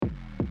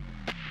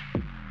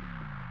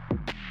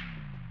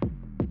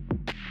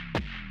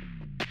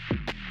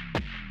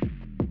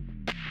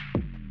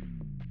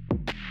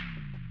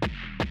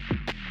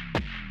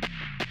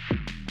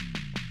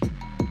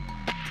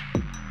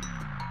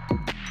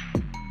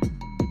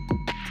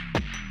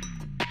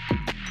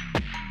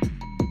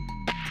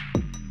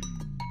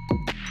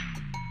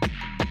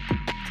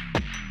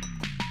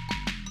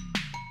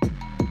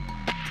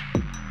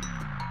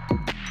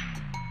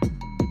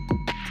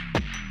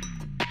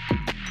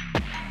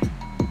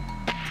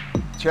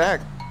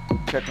Check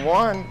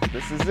one.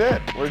 This is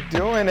it. We're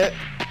doing it.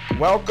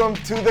 Welcome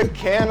to the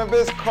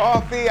Cannabis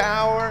Coffee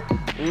Hour,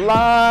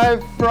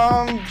 live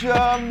from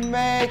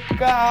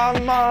Jamaica.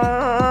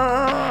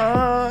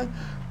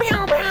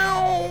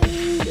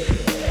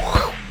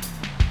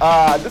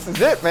 This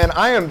is it, man.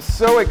 I am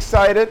so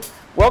excited.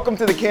 Welcome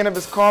to the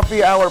Cannabis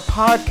Coffee Hour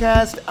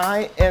podcast.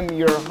 I am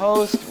your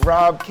host,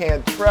 Rob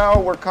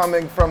Cantrell. We're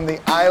coming from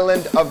the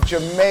island of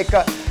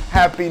Jamaica.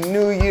 Happy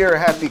New Year,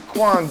 Happy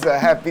Kwanzaa,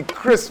 Happy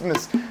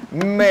Christmas,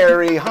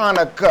 Merry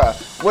Hanukkah,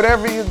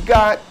 whatever you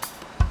got,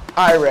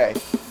 Ire,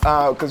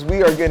 because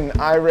we are getting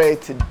Ire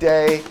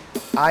today.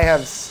 I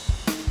have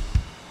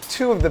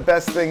two of the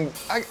best things.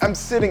 I'm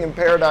sitting in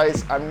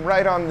paradise. I'm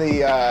right on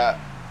the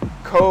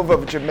Cove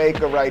of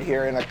Jamaica right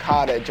here in a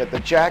cottage at the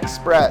Jack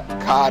Sprat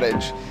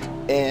Cottage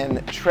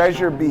in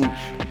Treasure Beach,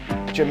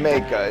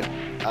 Jamaica.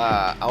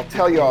 I'll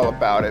tell you all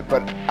about it,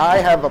 but I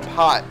have a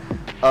pot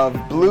of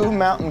Blue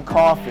Mountain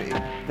coffee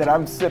that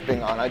I'm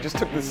sipping on. I just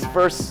took this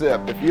first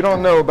sip. If you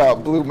don't know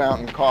about Blue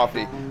Mountain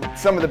coffee,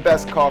 it's some of the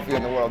best coffee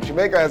in the world.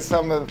 Jamaica has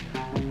some of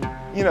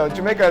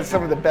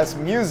the best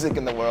music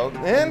in the world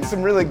and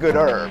some really good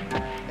herb,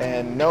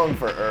 and known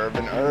for herb.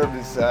 And herb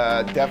is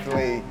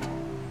definitely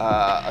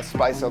a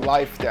spice of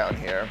life down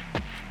here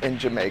in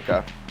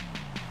Jamaica.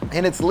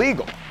 And it's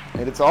legal.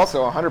 And it's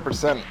also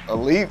 100%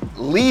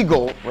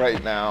 legal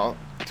right now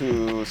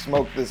to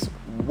smoke this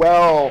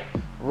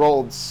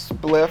well-rolled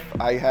spliff.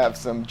 I have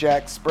some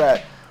Jack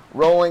Sprat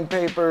rolling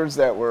papers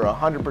that were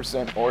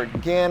 100%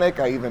 organic.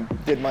 I even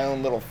did my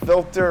own little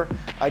filter.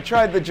 I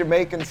tried the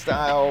Jamaican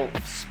style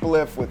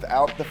spliff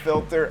without the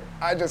filter.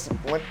 I just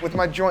went with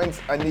my joints.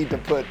 I need to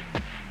put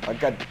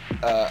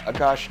a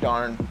gosh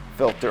darn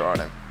filter on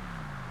it.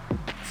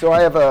 So I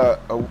have a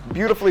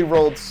beautifully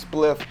rolled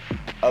spliff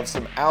of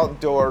some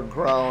outdoor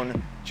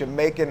grown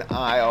Jamaican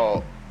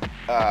Isle.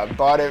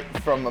 Bought it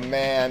from a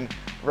man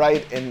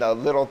right in the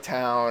little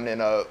town in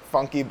a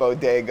funky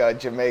bodega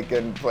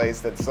Jamaican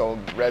place that sold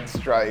Red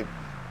Stripe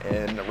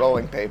and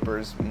rolling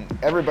papers.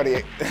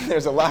 Everybody,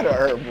 there's a lot of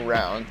herb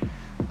around.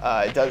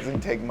 It doesn't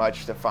take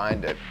much to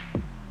find it.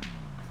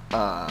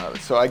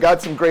 So I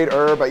got some great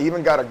herb. I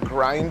even got a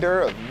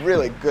grinder, a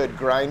really good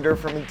grinder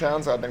from in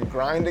town. So I've been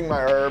grinding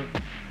my herb.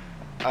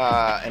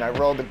 And I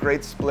rolled a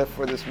great spliff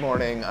for this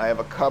morning. I have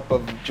a cup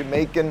of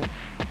Jamaican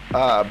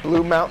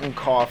Blue Mountain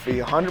coffee,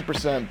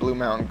 100% Blue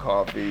Mountain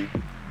coffee,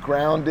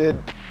 grounded,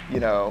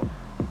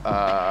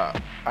 I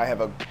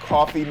have a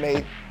coffee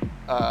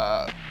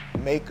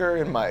maker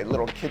in my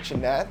little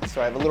kitchenette.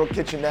 So I have a little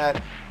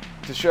kitchenette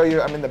to show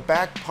you. I'm in the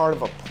back part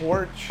of a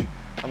porch.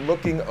 I'm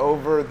looking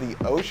over the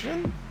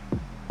ocean.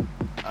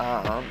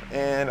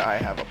 And I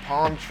have a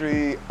palm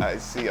tree, I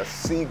see a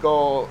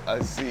seagull,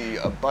 I see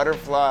a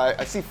butterfly,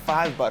 I see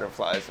 5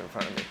 butterflies in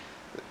front of me.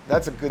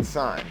 That's a good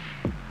sign.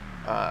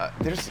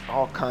 There's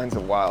all kinds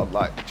of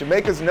wildlife.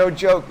 Jamaica's no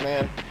joke,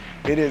 man.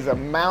 It is a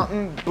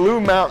mountain,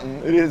 Blue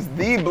Mountain. It is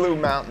the Blue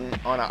Mountain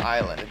on an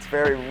island. It's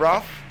very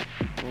rough,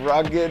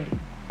 rugged,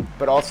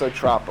 but also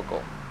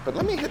tropical. But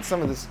let me hit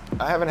some of this.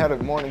 I haven't had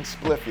a morning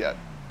spliff yet.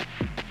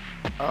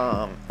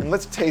 And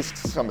let's taste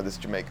some of this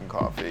Jamaican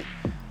coffee.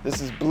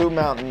 This is Blue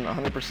Mountain,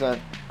 100%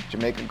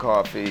 Jamaican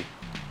coffee.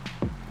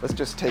 Let's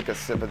just take a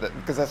sip of it,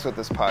 because that's what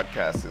this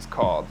podcast is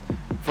called.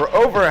 For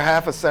over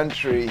half a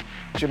century,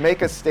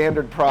 Jamaica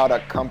Standard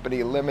Product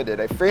Company Limited,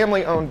 a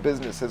family-owned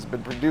business, has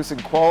been producing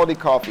quality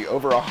coffee.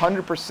 Over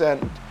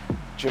 100%,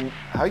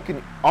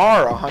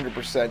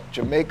 100%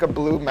 Jamaica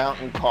Blue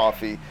Mountain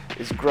coffee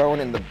is grown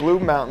in the Blue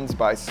Mountains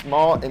by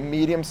small and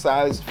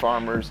medium-sized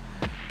farmers.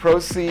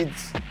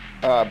 Proceeds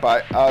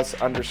by us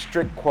under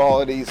strict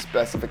quality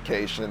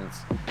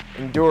specifications,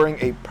 enduring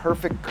a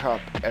perfect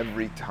cup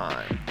every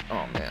time.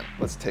 Oh man,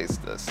 let's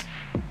taste this.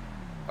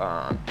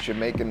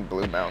 Jamaican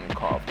Blue Mountain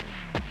coffee.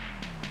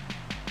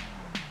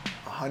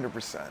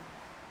 100%.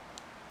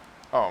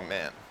 Oh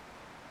man.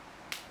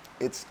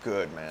 It's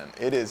good, man.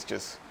 It is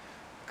just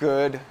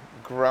good,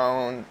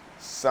 grown,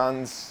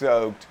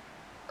 sun-soaked,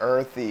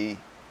 earthy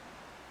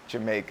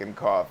Jamaican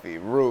coffee.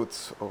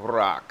 Roots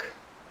rock.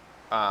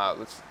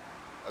 I'm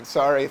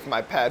sorry if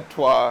my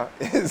patois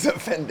is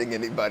offending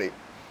anybody.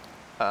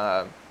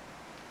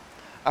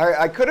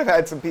 I could have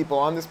had some people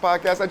on this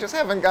podcast. I just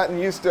haven't gotten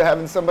used to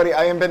having somebody.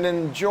 I have been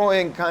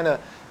enjoying kind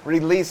of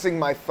releasing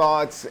my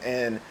thoughts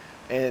and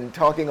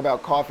talking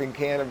about coffee and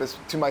cannabis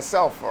to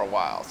myself for a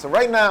while. So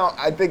right now,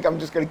 I think I'm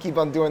just going to keep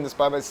on doing this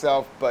by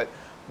myself. But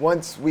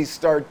once we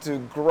start to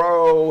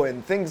grow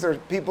and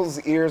people's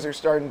ears are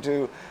starting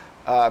to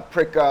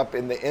prick up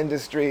in the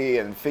industry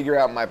and figure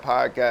out my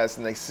podcast,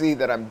 and they see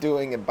that I'm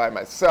doing it by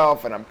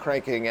myself and I'm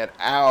cranking it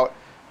out,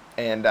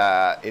 and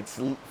it's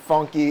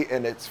funky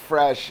and it's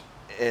fresh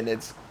and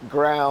it's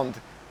ground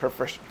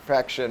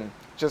perfection,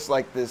 just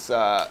like this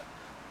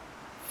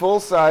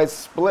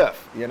full-size spliff,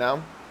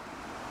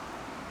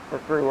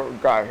 Let's see what we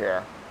got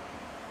here.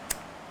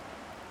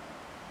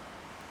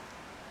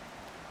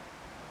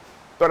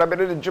 But I've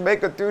been in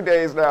Jamaica 2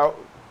 days now.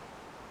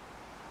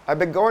 I've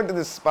been going to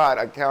this spot,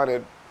 I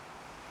counted,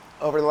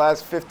 over the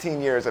last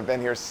 15 years, I've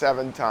been here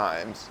 7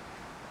 times.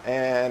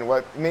 And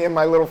what me and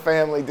my little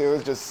family do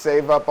is just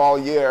save up all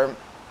year.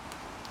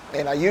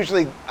 And I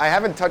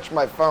haven't touched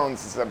my phone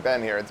since I've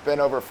been here. It's been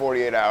over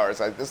 48 hours.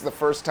 This is the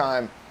first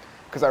time,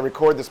 because I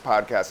record this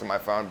podcast on my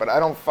phone, but I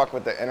don't fuck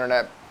with the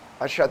internet.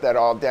 I shut that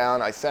all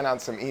down. I sent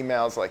out some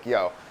emails like,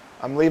 yo,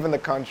 I'm leaving the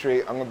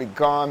country. I'm going to be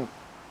gone.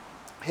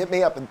 Hit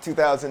me up in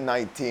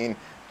 2019,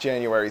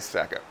 January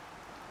 2nd.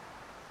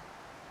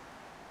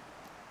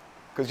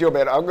 Because yo,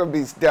 man, I'm going to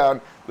be down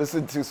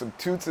listening to some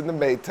Toots and the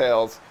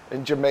Maytals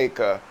in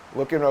Jamaica,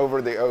 looking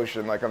over the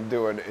ocean like I'm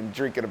doing, and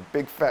drinking a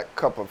big fat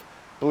cup of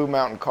Blue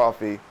Mountain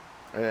coffee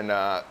and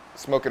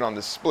smoking on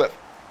this spliff.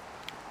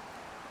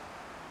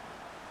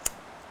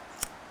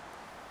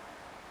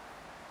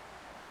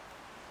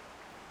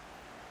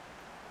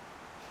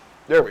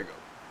 There we go.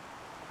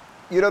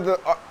 You know,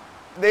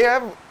 they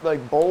have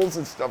like bowls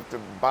and stuff to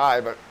buy,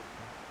 but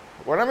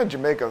when I'm in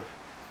Jamaica,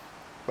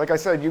 like I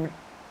said,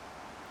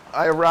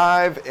 I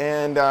arrive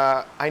and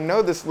I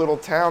know this little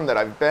town that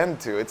I've been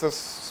to. It's a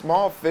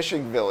small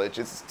fishing village.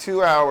 It's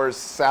 2 hours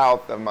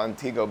south of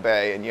Montego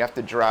Bay, and you have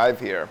to drive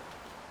here.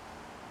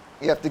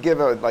 You have to give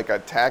a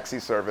taxi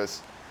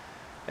service,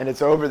 and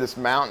it's over this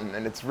mountain,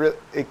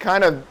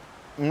 and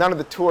none of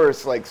the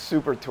tourists, like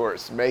super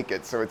tourists, make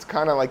it. So it's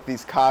kind of like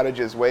these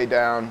cottages way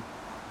down.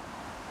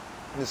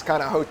 This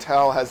kind of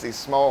hotel has these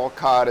small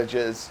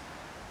cottages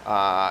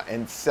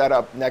and set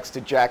up next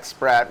to Jack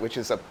Sprat, which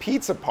is a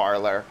pizza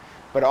parlor,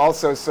 but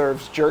also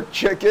serves jerk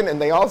chicken, and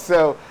they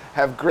also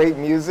have great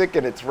music,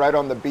 and it's right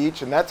on the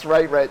beach, and that's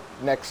right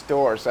next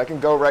door, so I can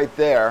go right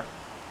there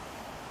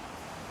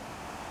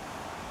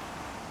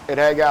and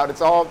hang out.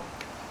 It's all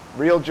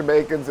real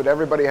Jamaicans and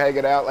everybody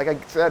hanging out. Like I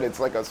said, it's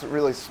like a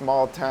really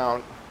small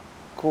town,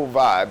 cool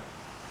vibe.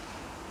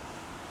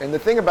 And the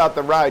thing about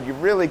the ride, you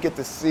really get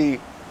to see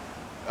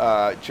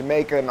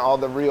Jamaica and all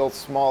the real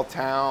small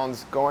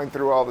towns, going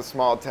through all the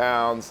small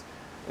towns,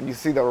 and you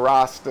see the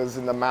Rastas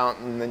in the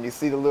mountain, and you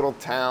see the little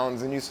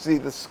towns, and you see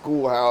the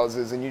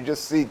schoolhouses, and you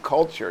just see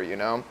culture, you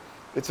know?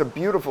 It's a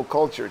beautiful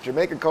culture.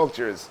 Jamaican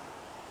culture is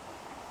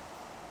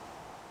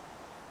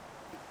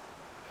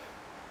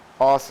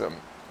awesome.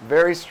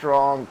 Very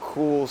strong,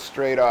 cool,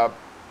 straight up,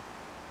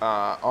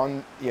 a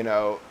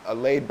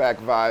laid-back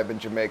vibe in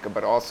Jamaica,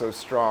 but also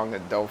strong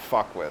and don't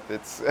fuck with.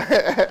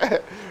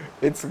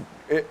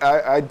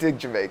 I dig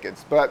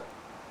Jamaicans, but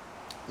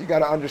you got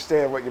to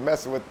understand what you're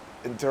messing with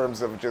in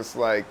terms of just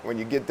like when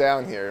you get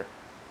down here,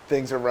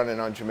 things are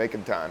running on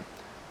Jamaican time.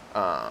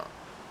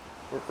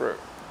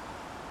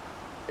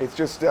 It's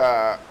just,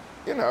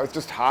 it's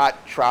just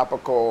hot,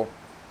 tropical,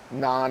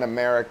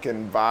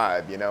 non-American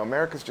vibe, you know?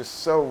 America's just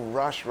so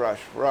rush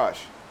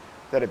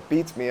that it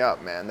beats me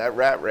up, man. That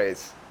rat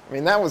race. I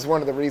mean, that was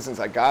one of the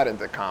reasons I got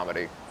into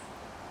comedy.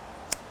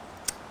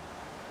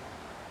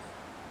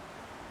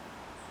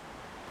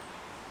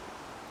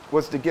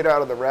 Was to get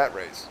out of the rat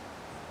race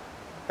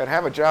and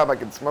have a job I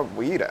can smoke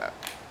weed at,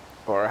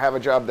 or have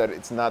a job that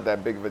it's not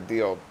that big of a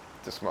deal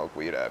to smoke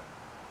weed at.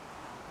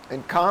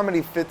 And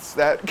comedy fits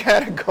that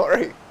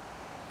category.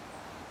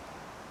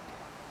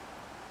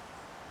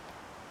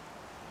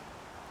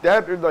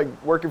 That, like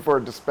working for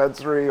a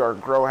dispensary or a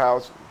grow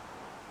house.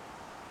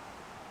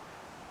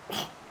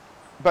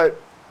 But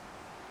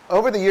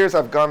over the years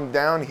I've gone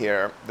down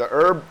here, the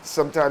herb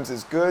sometimes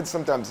is good,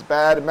 sometimes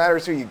bad. It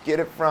matters who you get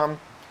it from.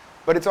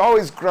 But it's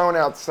always grown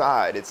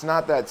outside. It's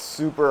not that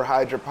super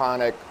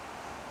hydroponic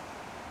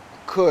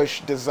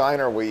Kush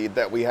designer weed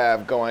that we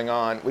have going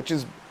on, which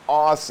is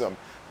awesome.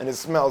 And it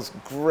smells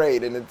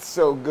great and it's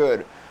so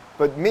good.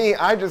 But me,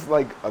 I just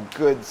like a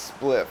good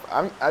spliff.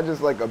 I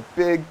just like a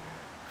big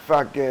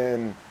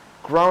fucking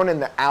grown in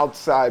the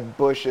outside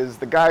bushes.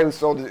 The guy who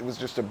sold it was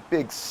just a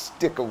big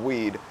stick of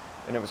weed.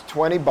 And it was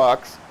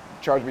 $20.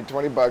 Charged me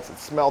 $20. It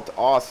smelled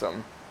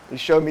awesome. He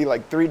showed me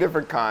like 3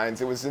 different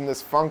kinds. It was in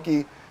this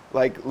funky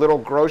like little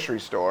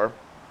grocery store.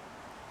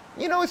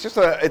 You know, it's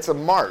a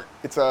mart.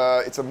 It's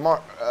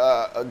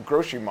a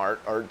grocery mart,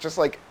 or just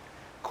like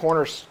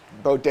corner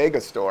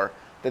bodega store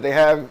that they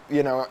have,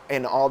 you know,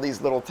 in all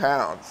these little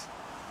towns.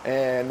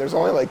 And there's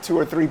only like 2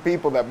 or 3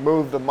 people that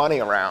move the money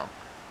around.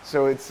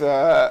 So it's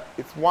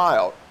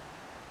wild.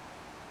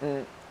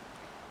 Mm.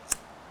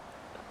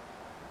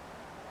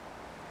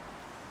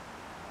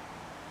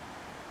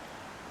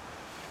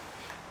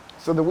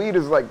 So the weed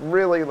is like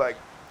really like,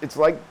 it's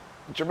like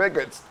Jamaica.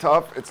 It's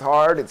tough, it's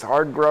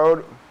hard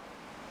grown.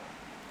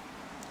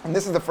 And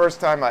this is the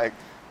first time I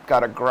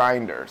got a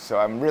grinder, so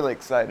I'm really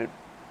excited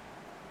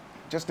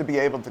just to be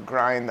able to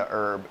grind the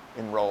herb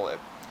and roll it.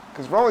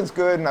 Because rolling's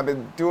good, and I've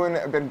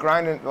been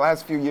grinding, the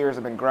last few years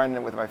I've been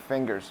grinding it with my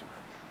fingers.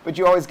 But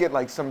you always get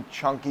like some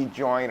chunky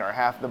joint or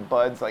half the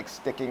bud's like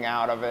sticking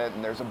out of it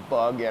and there's a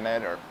bug in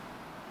it.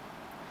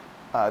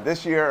 Or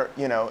this year,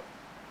 you know,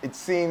 it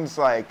seems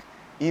like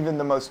even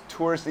the most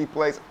touristy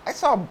place, I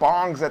saw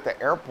bongs at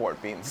the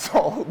airport being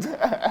sold.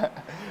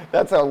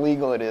 That's how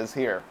legal it is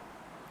here.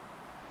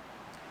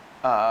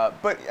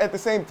 But at the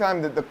same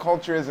time, the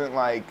culture isn't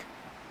like,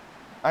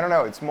 I don't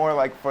know, it's more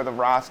like for the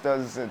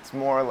Rastas, it's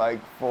more like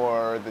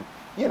for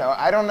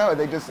I don't know.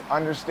 They just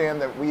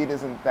understand that weed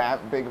isn't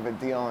that big of a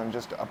deal and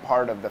just a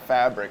part of the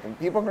fabric. And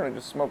people are going to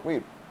just smoke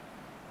weed.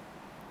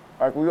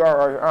 Like we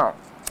are right now.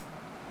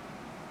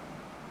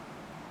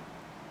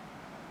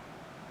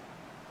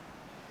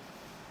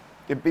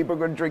 If people are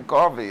going to drink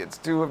coffee, it's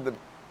two of the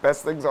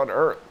best things on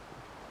earth.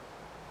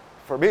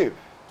 For me.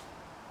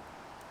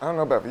 I don't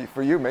know about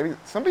for you. Maybe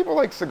some people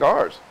like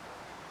cigars.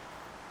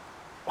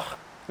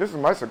 This is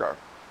my cigar.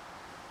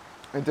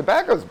 And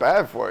tobacco's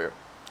bad for you.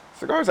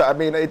 Cigars, I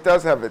mean, it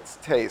does have its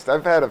taste.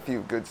 I've had a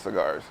few good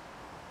cigars.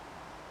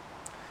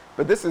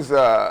 But this is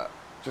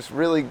just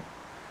really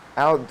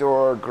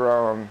outdoor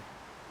grown.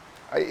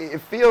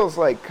 It feels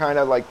like kind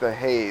of like the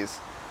haze.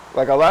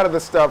 Like a lot of the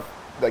stuff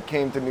that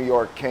came to New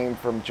York came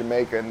from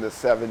Jamaica in the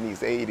 70s,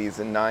 80s,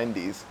 and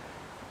 90s.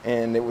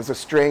 And it was a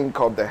strain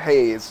called the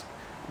haze,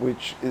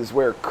 which is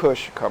where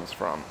Kush comes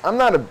from. I'm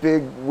not a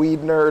big weed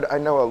nerd. I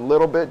know a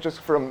little bit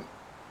just from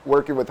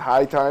working with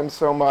High Times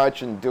so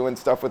much and doing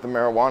stuff with the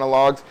marijuana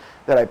logs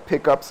that I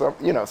pick up some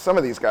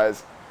of these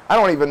guys. I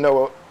don't even know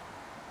what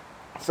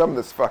some of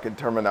this fucking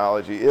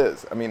terminology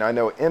is. I mean, I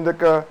know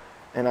indica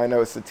and I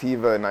know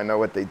sativa and I know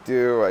what they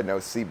do. I know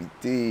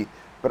CBD,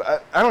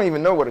 but I don't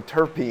even know what a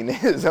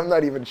terpene is. I'm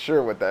not even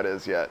sure what that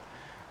is yet.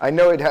 I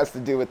know it has to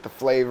do with the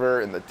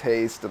flavor and the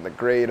taste and the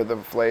grade of the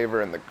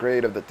flavor and the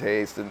grade of the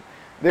taste. And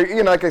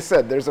there, like I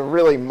said, there's a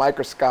really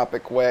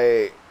microscopic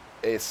way,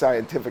 a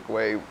scientific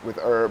way with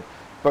herb.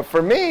 But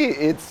for me,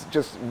 it's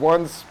just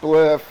one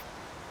spliff,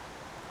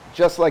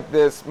 just like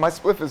this. My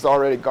spliff has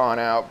already gone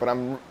out, but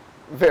I'm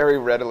very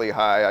readily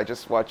high. I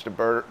just watched a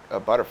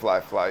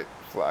butterfly fly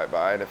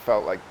by, and it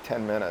felt like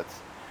 10 minutes,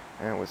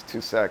 and it was 2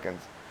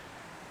 seconds.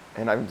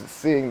 And I'm just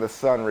seeing the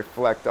sun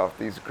reflect off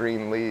these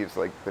green leaves.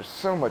 Like, there's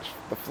so much,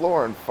 the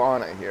flora and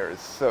fauna here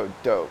is so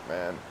dope,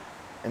 man.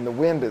 And the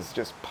wind is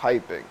just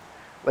piping.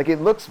 Like,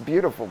 it looks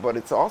beautiful, but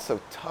it's also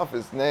tough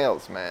as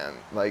nails, man.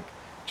 Like,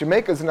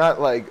 Jamaica's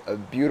not like a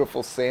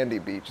beautiful sandy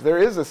beach. There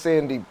is a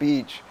sandy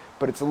beach,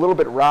 but it's a little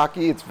bit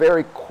rocky. It's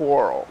very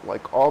coral.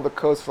 Like all the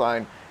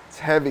coastline, it's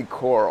heavy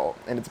coral.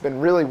 And it's been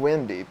really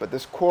windy, but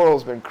this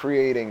coral's been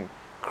creating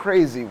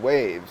crazy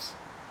waves.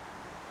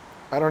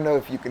 I don't know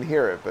if you can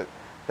hear it, but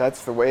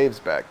that's the waves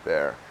back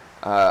there.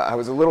 I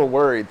was a little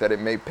worried that it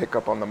may pick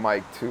up on the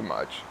mic too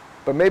much.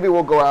 But maybe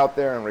we'll go out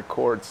there and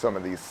record some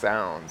of these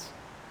sounds.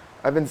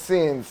 I've been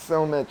seeing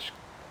so much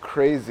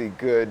crazy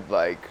good,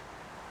 like,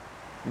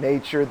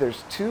 nature.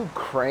 There's 2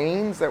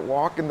 cranes that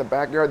walk in the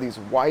backyard, these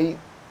white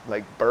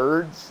like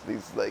birds,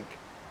 these like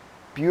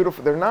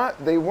beautiful,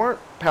 they weren't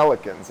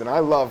pelicans, and I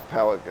love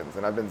pelicans,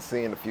 and I've been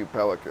seeing a few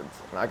pelicans,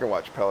 and I can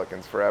watch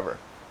pelicans forever.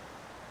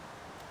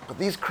 But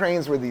these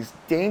cranes were these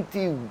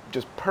dainty,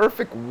 just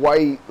perfect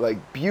white,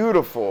 like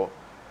beautiful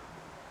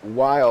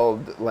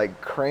wild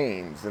like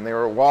cranes, and they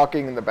were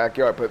walking in the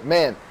backyard. But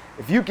man,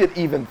 if you get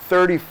even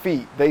 30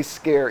 feet, they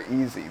scare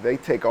easy. They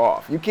take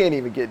off. You can't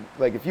even get,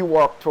 like, if you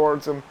walk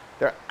towards them,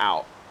 they're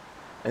out.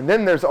 And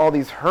then there's all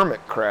these hermit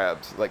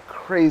crabs, like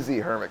crazy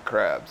hermit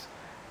crabs,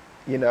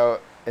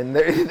 and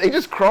they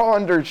just crawl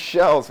under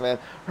shells, man.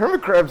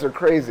 Hermit crabs are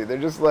crazy. They're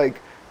just like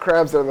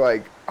crabs that are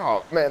like,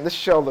 oh man, this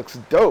shell looks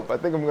dope. I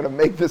think I'm gonna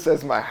make this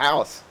as my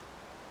house.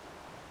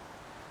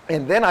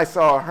 And then I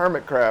saw a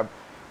hermit crab.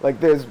 Like,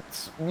 there's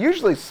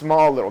usually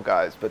small little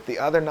guys, but the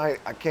other night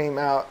I came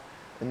out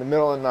in the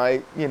middle of the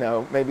night,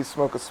 maybe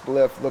smoke a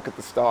spliff, look at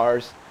the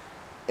stars,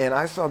 and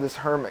I saw this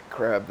hermit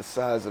crab the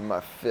size of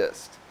my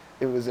fist.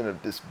 It was in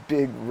this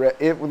big red,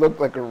 it looked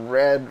like a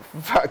red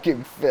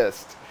fucking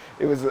fist.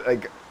 It was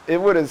like,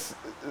 it would have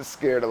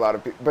scared a lot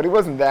of people, but it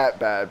wasn't that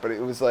bad, but it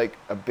was like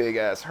a big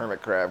ass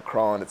hermit crab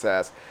crawling its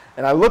ass.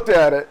 And I looked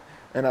at it,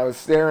 and I was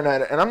staring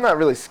at it, and I'm not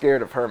really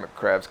scared of hermit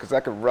crabs because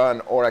I could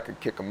run or I could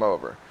kick them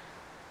over.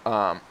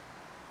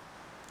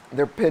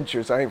 They're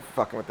pinchers. I ain't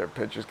fucking with their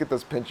pinchers. Get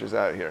those pinchers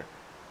out of here.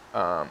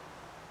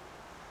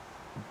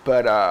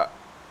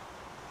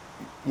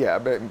 Yeah, I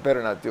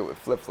better not do it with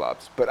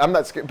flip-flops. But I'm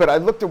not scared. But I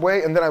looked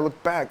away, and then I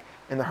looked back,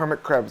 and the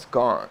hermit crab's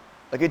gone.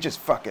 Like, it just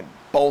fucking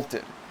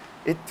bolted.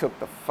 It took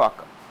the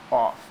fuck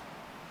off.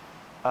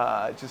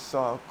 I just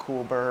saw a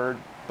cool bird.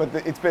 But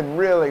it's been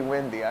really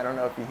windy. I don't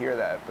know if you hear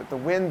that. But the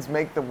winds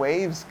make the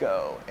waves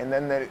go, and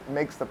then it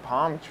makes the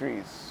palm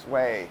trees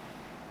sway.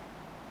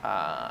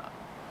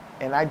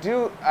 And I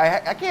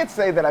can't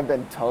say that I've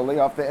been totally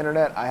off the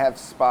internet. I have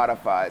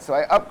Spotify. So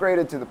I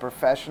upgraded to the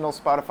professional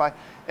Spotify,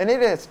 and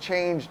it has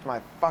changed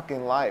my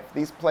fucking life.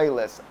 These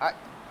playlists, I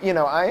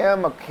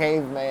am a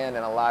caveman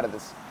in a lot of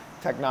this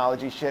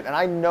technology shit, and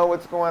I know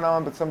what's going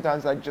on, but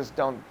sometimes I just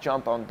don't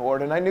jump on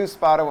board. And I knew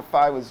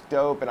Spotify was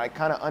dope, and I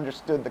kind of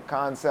understood the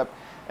concept,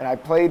 and I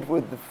played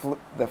with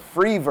the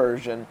free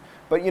version.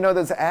 But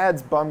those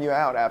ads bum you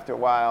out after a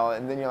while,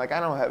 and then you're like, I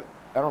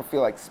don't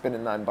feel like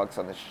spending $9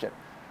 on this shit.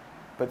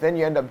 But then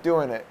you end up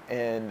doing it,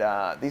 and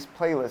these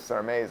playlists are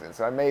amazing.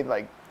 So I made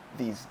like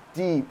these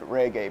deep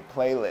reggae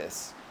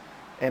playlists,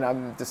 and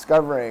I'm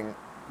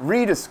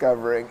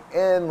rediscovering,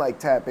 and like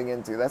tapping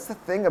into. That's the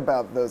thing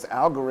about those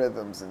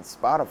algorithms in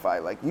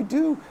Spotify. Like you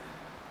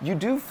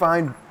do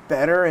find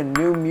better and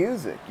new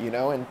music,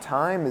 and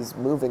time is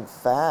moving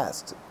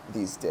fast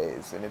these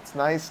days, and it's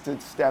nice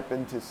to step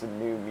into some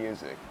new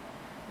music.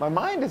 My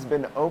mind has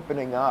been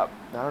opening up.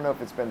 I don't know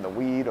if it's been the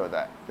weed or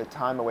the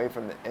time away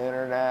from the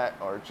internet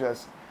or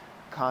just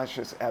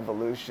conscious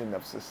evolution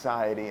of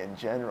society in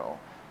general,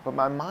 but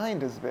my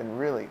mind has been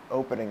really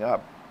opening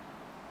up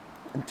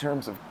in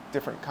terms of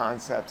different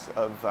concepts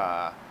of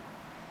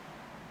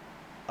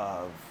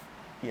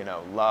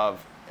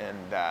love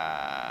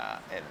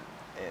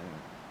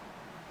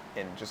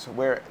and just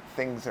where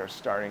things are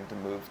starting to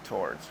move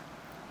towards.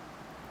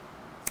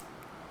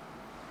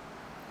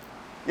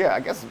 Yeah, I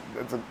guess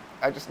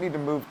I just need to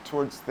move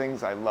towards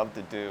things I love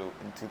to do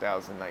in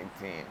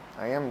 2019.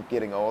 I am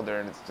getting older,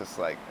 and it's just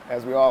like,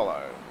 as we all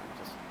are,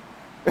 just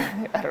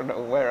I don't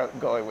know where I'm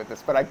going with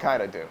this, but I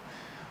kind of do.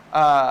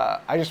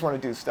 I just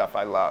want to do stuff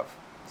I love.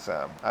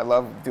 So I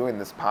love doing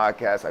this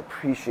podcast. I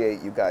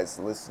appreciate you guys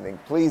listening.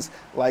 Please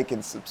like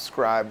and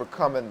subscribe. We're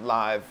coming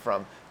live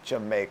from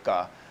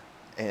Jamaica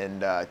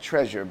and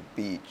Treasure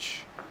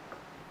Beach,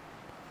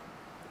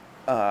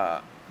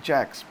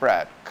 Jack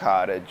Sprat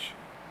Cottage.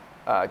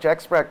 Jack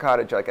Sprat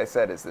Cottage, like I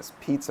said, is this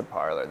pizza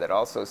parlor that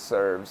also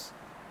serves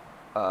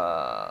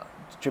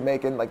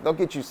Jamaican, like they'll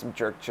get you some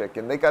jerk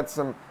chicken. They got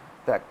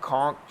that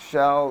conch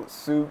shell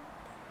soup.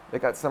 They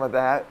got some of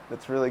that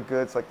that's really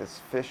good. It's like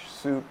this fish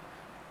soup.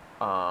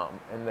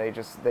 And they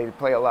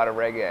play a lot of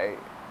reggae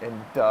and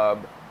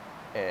dub.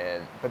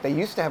 But they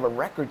used to have a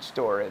record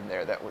store in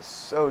there that was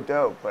so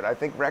dope. But I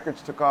think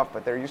records took off,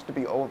 but there used to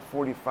be old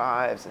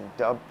 45s and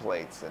dub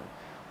plates and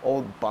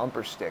old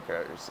bumper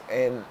stickers.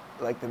 And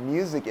like the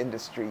music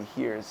industry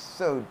here is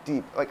so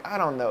deep. Like I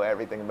don't know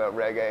everything about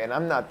reggae, and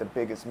I'm not the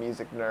biggest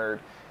music nerd,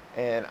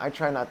 and I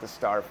try not to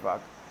star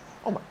fuck.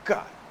 Oh my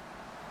God,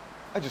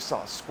 I just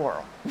saw a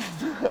squirrel.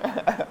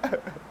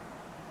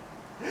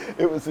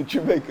 It was a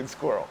Jamaican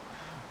squirrel.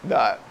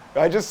 Nah,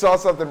 I just saw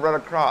something run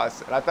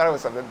across, and I thought it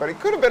was something, but it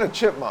could have been a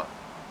chipmunk.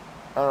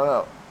 I don't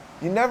know.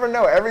 You never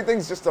know.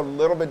 Everything's just a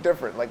little bit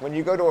different. Like when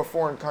you go to a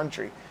foreign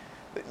country,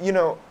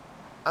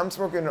 I'm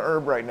smoking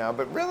herb right now,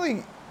 but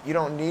really you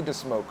don't need to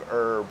smoke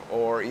herb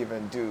or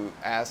even do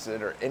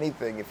acid or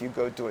anything if you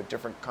go to a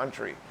different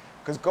country.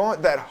 Because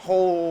that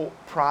whole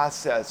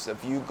process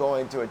of you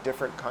going to a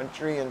different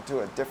country and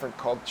to a different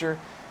culture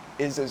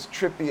is as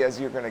trippy as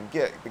you're going to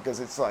get, because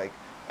it's like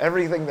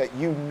everything that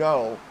you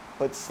know,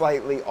 but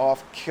slightly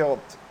off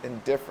kilt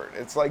and different.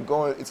 It's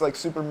like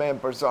Superman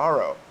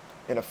Bizarro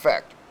in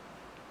effect.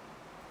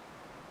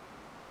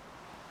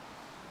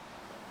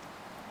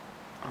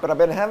 But I've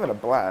been having a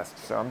blast,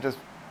 so I'm just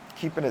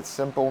keeping it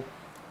simple,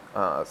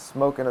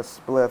 smoking a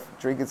spliff,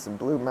 drinking some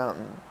Blue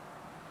Mountain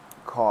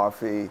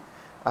coffee.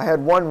 I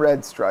had one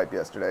Red Stripe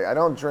yesterday. I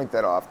don't drink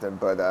that often,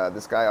 but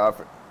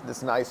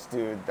this nice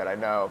dude that I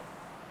know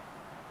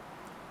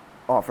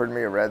offered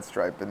me a Red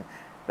Stripe, and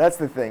that's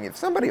the thing. If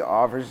somebody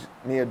offers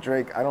me a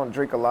drink, I don't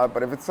drink a lot,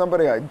 but if it's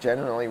somebody I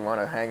genuinely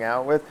want to hang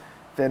out with,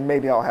 then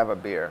maybe I'll have a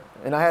beer.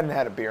 And I hadn't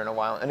had a beer in a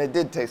while, and it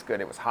did taste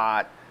good. It was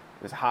hot.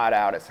 It was hot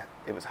out.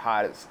 It was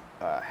hot as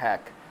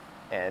heck,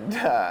 and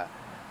as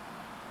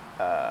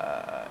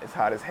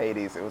hot as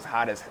Hades. It was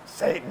hot as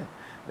Satan.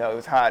 No, it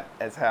was hot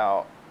as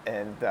hell.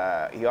 And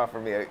he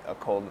offered me a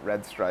cold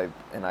Red Stripe,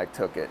 and I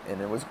took it, and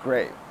it was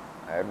great.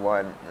 I had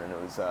one, and it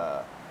was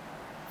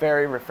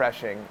very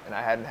refreshing, and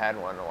I hadn't had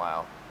one in a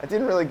while. I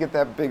didn't really get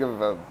that big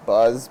of a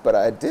buzz, but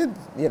I did,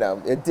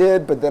 it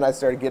did, but then I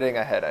started getting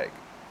a headache.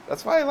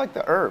 That's why I like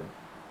the herb.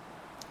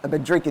 I've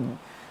been drinking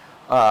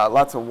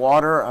lots of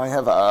water. I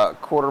have a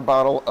quarter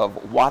bottle of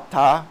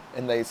Wata,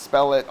 and they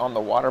spell it on the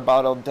water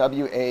bottle,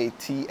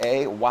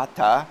 W-A-T-A,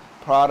 Wata,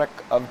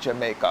 product of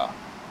Jamaica.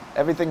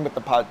 Everything but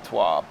the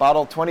patois.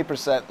 Bottle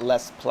 20%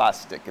 less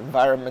plastic,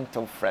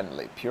 environmental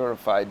friendly,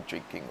 purified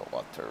drinking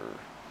water.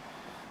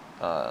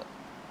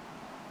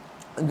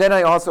 And then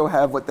I also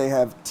have what they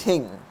have,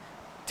 Ting.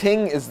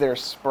 Ting is their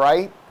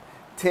Sprite.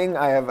 Ting,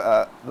 I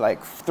have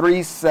like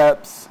 3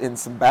 sips in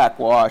some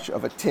backwash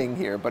of a Ting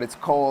here, but it's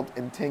cold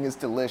and Ting is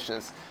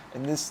delicious.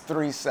 And this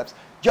 3 sips,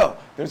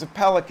 there's a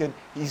pelican.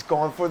 He's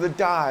going for the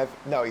dive.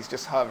 No, he's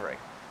just hovering.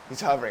 He's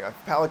hovering. A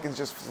pelican's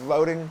just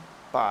floating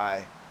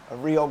by. A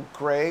real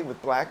gray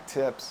with black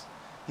tips.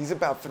 He's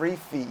about 3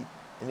 feet,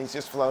 and he's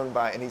just flown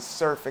by, and he's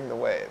surfing the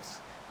waves.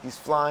 He's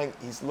flying.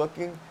 He's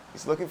looking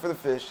for the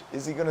fish.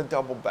 Is he going to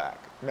double back?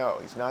 No,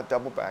 he's not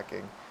double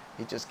backing.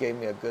 He just gave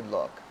me a good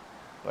look.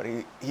 But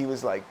he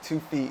was like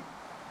 2 feet.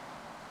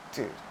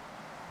 Dude,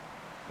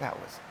 that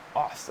was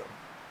awesome.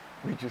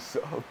 We just saw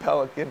a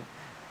pelican.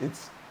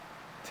 It's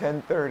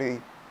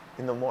 10:30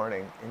 in the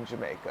morning in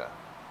Jamaica.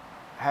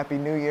 Happy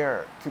New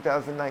Year,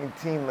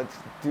 2019. Let's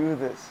do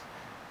this.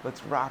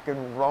 Let's rock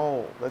and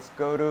roll. Let's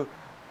go to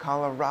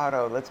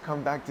Colorado. Let's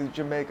come back to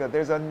Jamaica.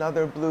 There's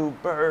another blue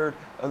bird,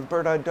 a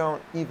bird I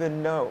don't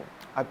even know.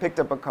 I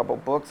picked up a couple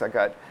books. I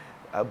got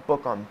a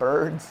book on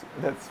birds.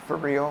 That's for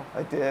real.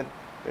 I did.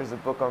 There's a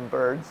book on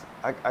birds.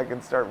 I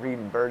can start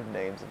reading bird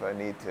names if I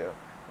need to,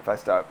 if I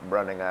start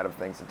running out of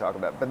things to talk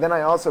about. But then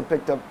I also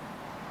picked up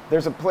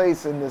there's a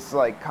place in this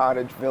like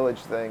cottage village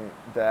thing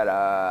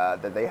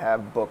that they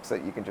have books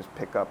that you can just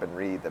pick up and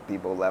read that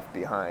people left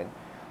behind.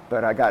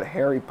 But I got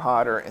Harry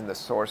Potter and the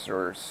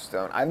Sorcerer's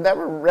Stone. I've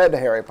never read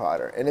Harry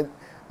Potter, and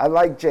I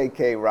like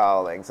J.K.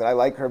 Rowling's, and I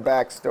like her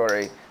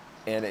backstory,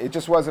 and it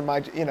just wasn't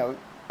my,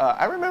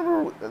 I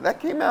remember that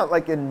came out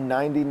like in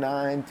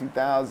 99,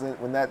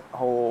 2000, when that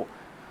whole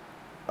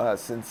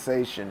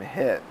sensation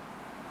hit.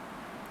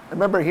 I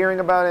remember hearing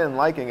about it and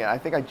liking it. I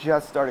think I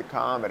just started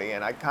comedy,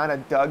 and I kind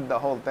of dug the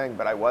whole thing,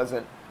 but I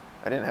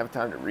didn't have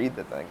time to read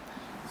the thing.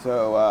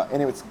 So,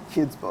 and it was a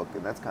kid's book,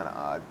 and that's kind of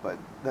odd, but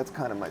that's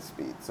kind of my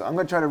speed. So I'm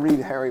going to try to read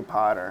Harry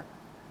Potter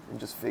and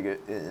just figure,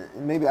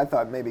 I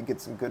thought maybe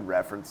get some good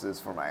references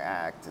for my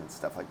act and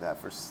stuff like that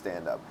for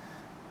stand-up.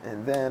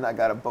 And then I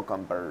got a book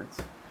on birds.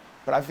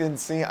 But I've been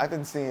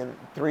seeing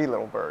three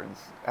little birds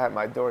at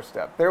my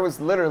doorstep. There was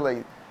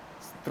literally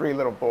three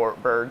little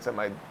birds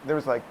there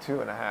was like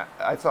 2.5.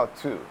 I saw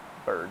 2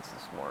 birds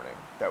this morning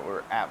that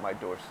were at my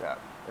doorstep.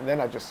 And then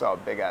I just saw a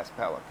big ass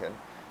pelican.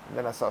 And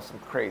then I saw some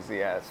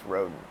crazy ass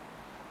rodent.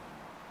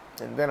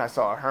 And then I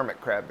saw a hermit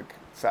crab the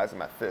size of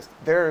my fist.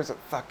 There's a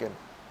fucking,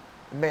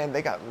 man,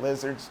 they got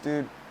lizards,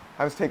 dude.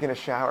 I was taking a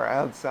shower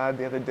outside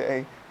the other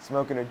day,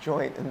 smoking a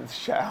joint in the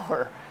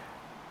shower,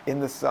 in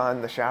the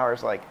sun. The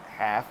shower's like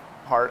half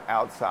part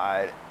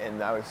outside,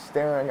 and I was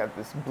staring at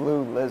this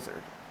blue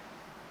lizard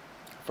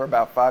for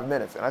about 5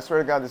 minutes. And I swear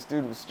to God, this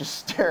dude was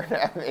just staring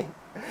at me.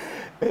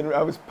 And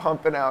I was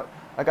pumping out.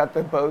 I got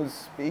the Bose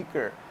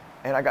speaker.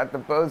 And I got the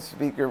Bose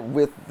speaker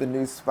with the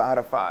new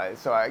Spotify.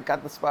 So I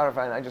got the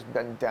Spotify, and I just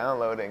been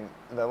downloading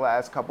the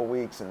last couple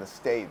weeks in the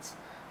States.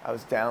 I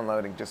was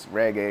downloading just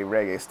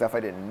reggae stuff I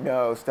didn't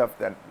know, stuff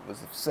that was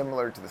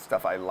similar to the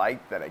stuff I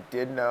liked that I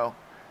did know.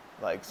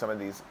 Like some of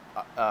these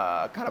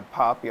kind of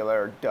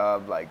popular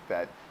dub, like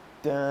that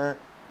dun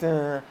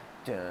dun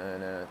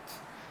dun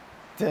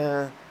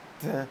dun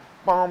dun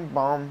bom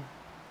bom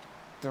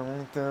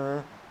dun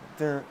dun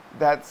dun,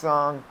 that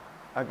song.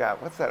 I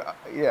got, what's that?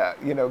 Yeah,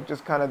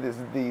 just kind of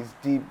these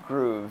deep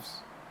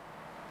grooves.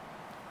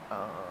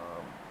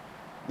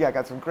 Yeah, I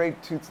got some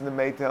great Toots and the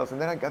Maytals,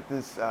 and then I got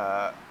this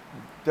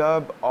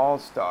Dub All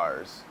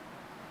Stars.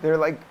 They're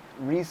like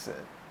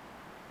recent.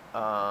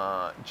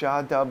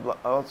 Dub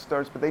All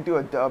Stars, but they do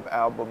a dub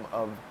album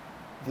of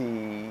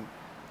the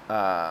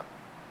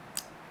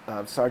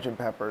Sgt.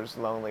 Pepper's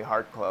Lonely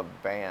Heart Club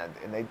Band,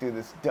 and they do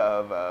this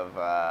dub of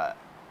A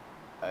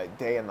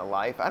Day in the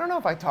Life. I don't know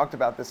if I talked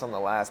about this on the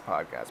last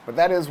podcast, but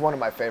that is one of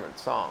my favorite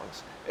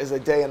songs, is A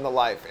Day in the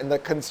Life. And the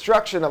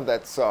construction of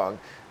that song,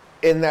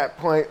 in that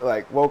point,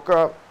 like, woke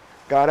up,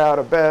 got out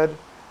of bed,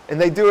 and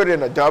they do it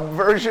in a dub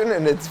version,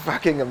 and it's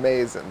fucking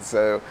amazing.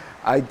 So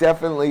I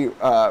definitely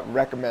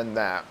recommend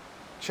that.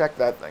 Check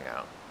that thing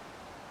out.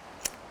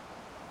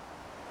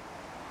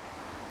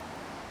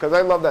 Because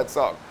I love that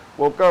song.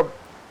 Woke up,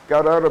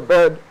 got out of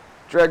bed,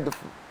 dragged the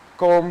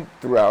comb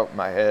throughout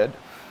my head.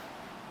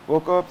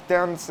 Woke up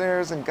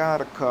downstairs and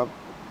got a cup.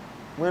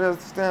 Went up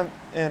the step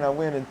and I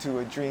went into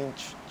a dream.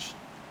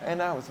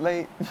 And I was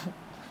late.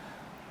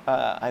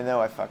 I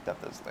know I fucked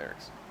up those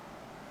lyrics.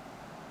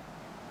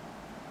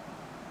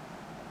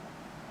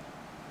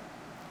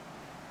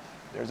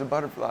 There's a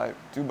butterfly,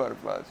 2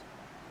 butterflies.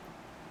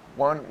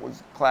 One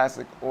was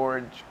classic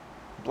orange,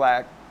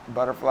 black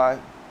butterfly,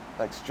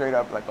 like straight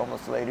up, like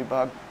almost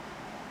ladybug.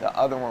 The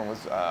other one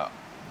was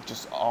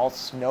just all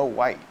snow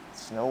white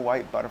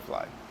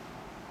butterfly.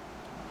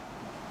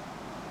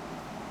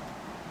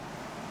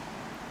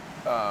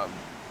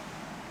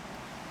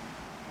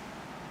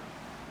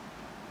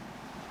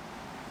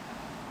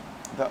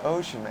 The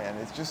ocean, man,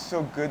 it's just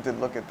so good to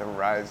look at the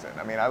horizon.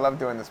 I mean, I love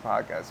doing this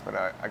podcast, but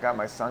I got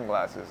my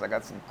sunglasses, I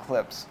got some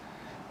clips,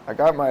 I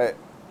got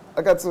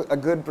a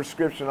good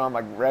prescription on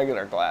my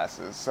regular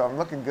glasses, so I'm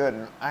looking good.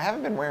 And I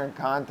haven't been wearing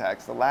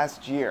contacts the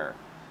last year.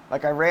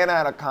 Like, I ran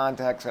out of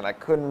contacts and I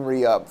couldn't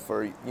re-up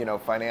for,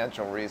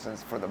 financial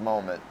reasons for the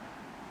moment.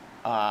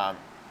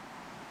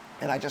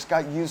 And I just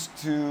got used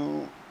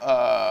to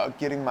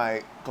getting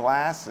my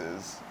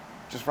glasses,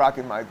 just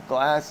rocking my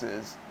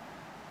glasses,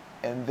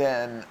 and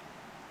then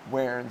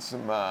wearing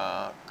some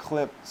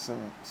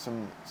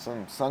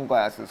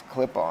sunglasses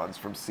clip-ons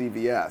from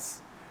CVS.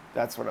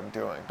 That's what I'm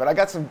doing. But I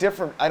got some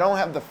different, I don't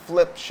have the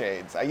flip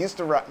shades. I used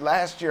to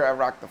last year I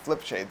rocked the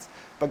flip shades,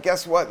 but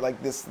guess what? Like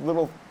this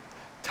little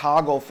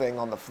toggle thing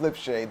on the flip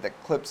shade that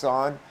clips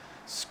on,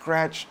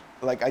 scratched,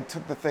 like I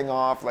took the thing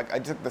off, like I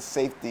took the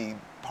safety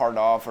part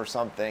off or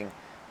something,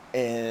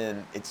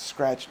 and it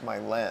scratched my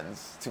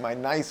lens to my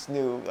nice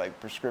new like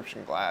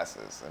prescription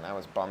glasses, and I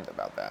was bummed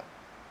about that.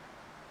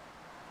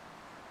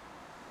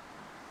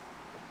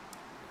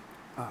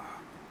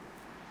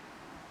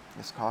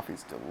 This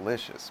coffee's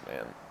delicious,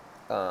 man.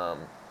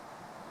 I'm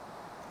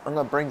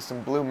gonna bring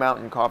some Blue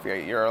Mountain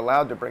coffee. You're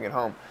allowed to bring it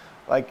home.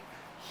 Like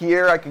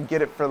here, I can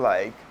get it for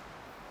like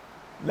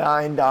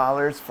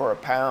 $9 for a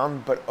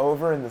pound, but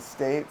over in the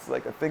States,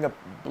 like a thing of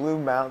Blue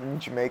Mountain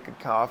Jamaica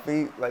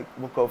coffee, like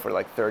will go for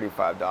like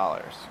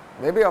 $35.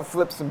 Maybe I'll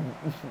flip some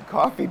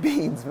coffee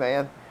beans,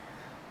 man.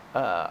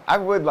 I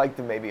would like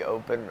to maybe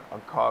open a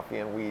coffee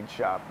and weed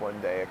shop one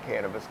day, a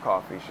cannabis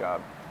coffee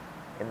shop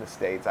in the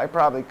States. I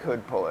probably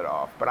could pull it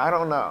off, but I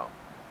don't know.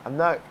 I'm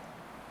not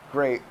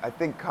great. I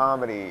think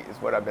comedy is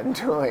what I've been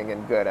doing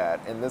and good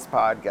at in this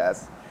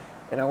podcast,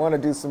 and I want to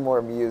do some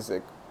more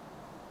music.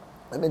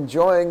 I'm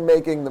enjoying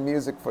making the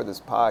music for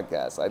this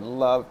podcast. I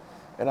love,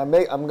 and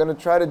I'm gonna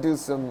try to do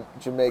some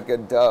Jamaica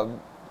dub,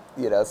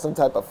 some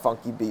type of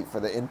funky beat for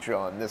the intro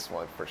on this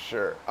one for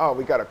sure. Oh,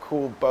 we got a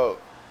cool boat.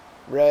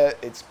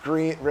 It's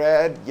green,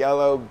 red,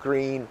 yellow,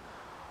 green.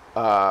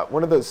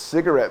 One of those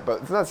cigarette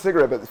boats. It's not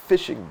cigarette, but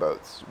fishing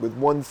boats with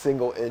one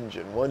single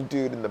engine, one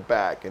dude in the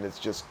back, and it's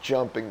just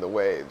jumping the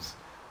waves.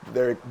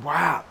 They're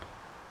wow,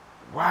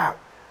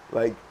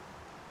 like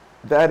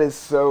that is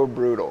so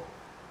brutal.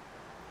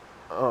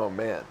 Oh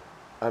man,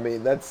 I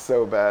mean that's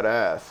so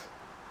badass.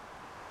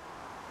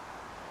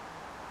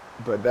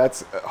 But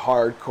that's a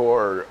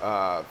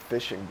hardcore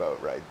fishing boat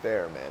right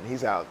there, man.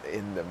 He's out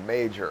in the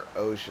major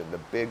ocean, the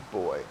big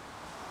boy.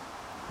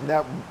 And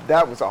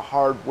that was a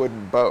hard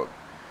wooden boat.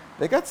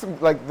 They got some,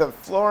 like the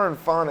flora and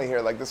fauna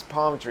here, like this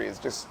palm tree is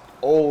just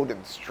old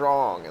and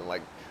strong, and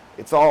like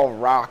it's all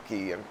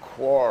rocky and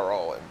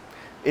coral, and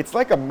it's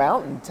like a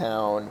mountain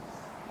town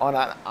on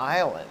an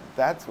island.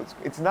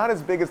 It's not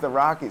as big as the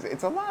Rockies.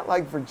 It's a lot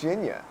like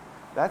Virginia.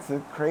 That's the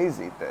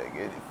crazy thing.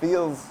 It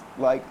feels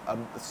like a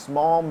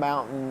small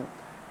mountain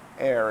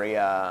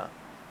area,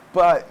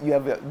 but you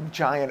have a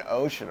giant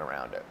ocean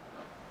around it.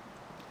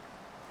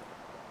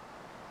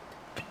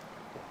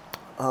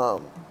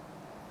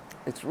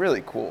 It's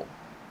really cool.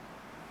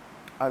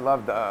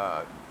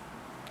 I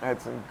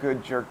had some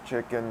good jerk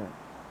chicken.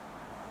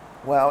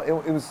 Well, it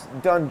was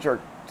done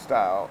jerk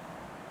style.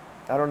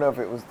 I don't know if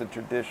it was the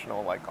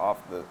traditional, like off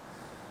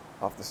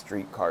the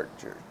street cart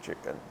jerk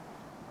chicken.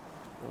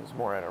 It was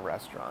more at a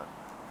restaurant.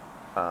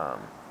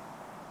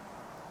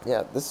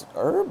 Yeah, this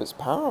herb is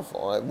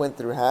powerful. I went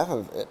through half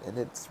of it, and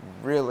it's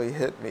really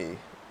hit me.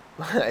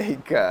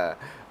 Like,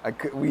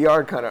 we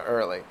are kind of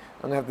early.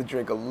 I'm going to have to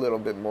drink a little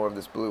bit more of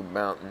this Blue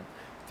Mountain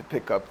to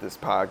pick up this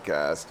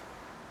podcast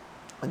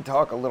and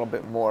talk a little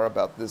bit more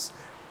about this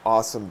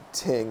awesome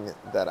ting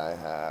that I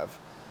have.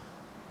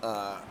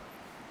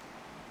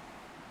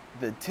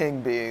 The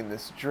ting being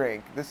this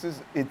drink.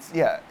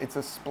 It's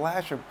a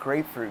splash of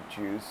grapefruit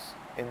juice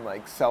in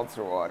like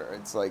seltzer water.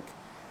 It's like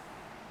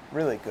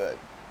really good.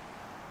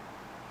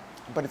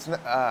 But it's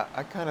not,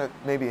 I kind of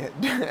maybe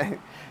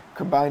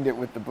combined it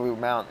with the Blue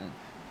Mountain.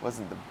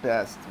 Wasn't the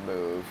best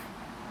move.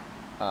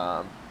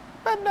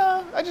 But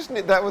no,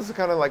 that was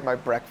kind of like my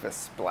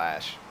breakfast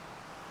splash.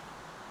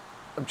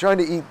 I'm trying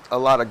to eat a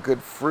lot of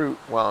good fruit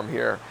while I'm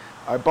here.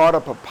 I bought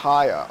a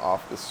papaya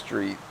off the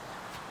street,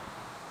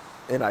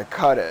 and I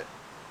cut it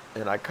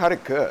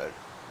good.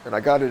 And I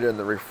got it in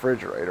the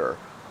refrigerator,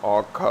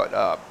 all cut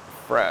up,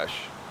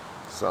 fresh.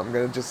 So I'm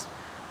going to just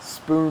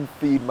spoon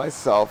feed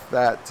myself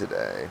that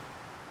today.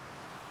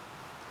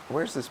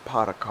 Where's this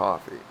pot of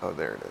coffee? Oh,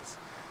 there it is.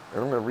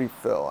 And I'm going to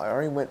refill. I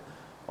already went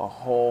a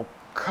whole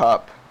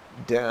cup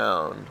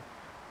down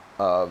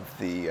of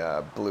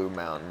the Blue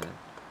Mountain.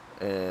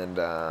 And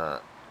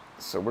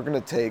so we're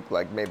going to take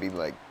maybe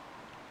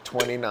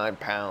 29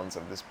 pounds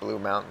of this Blue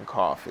Mountain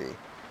coffee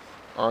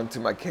onto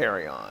my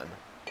carry-on.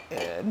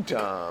 And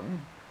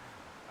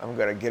I'm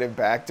going to get it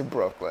back to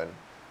Brooklyn.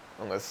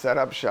 I'm going to set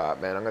up shop,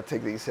 man. I'm going to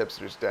take these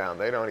hipsters down.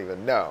 They don't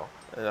even know.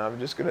 And I'm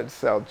just going to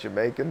sell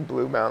Jamaican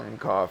Blue Mountain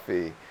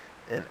coffee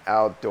in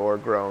outdoor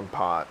grown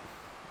pot.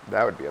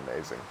 That would be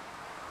amazing.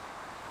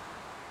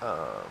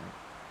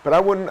 But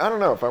I don't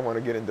know if I want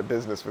to get into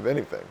business with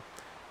anything.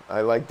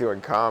 I like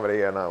doing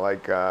comedy, and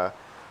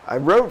I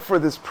wrote for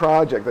this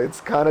project.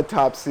 It's kind of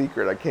top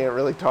secret. I can't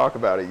really talk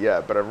about it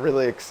yet, but I'm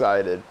really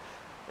excited.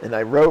 And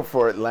I wrote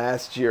for it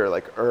last year,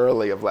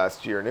 early of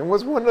last year. And it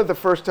was one of the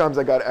first times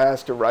I got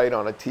asked to write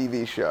on a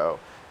TV show.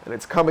 And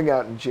it's coming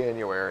out in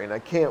January, and I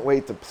can't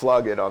wait to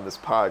plug it on this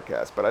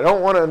podcast. But I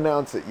don't want to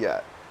announce it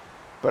yet.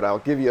 But I'll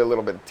give you a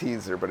little bit of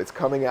teaser. But it's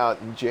coming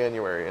out in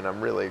January, and I'm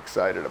really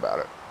excited about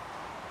it.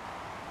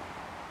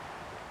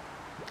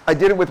 I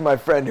did it with my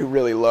friend who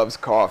really loves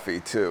coffee,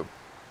 too.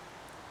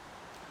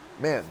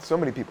 Man, so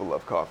many people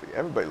love coffee.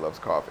 Everybody loves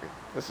coffee.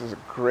 This is a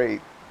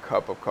great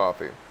cup of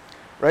coffee.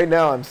 Right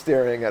now I'm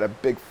staring at a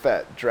big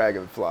fat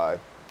dragonfly,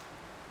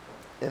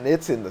 and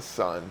it's in the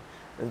sun,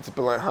 and it's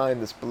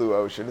behind this blue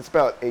ocean. It's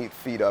about 8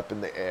 feet up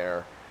in the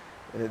air,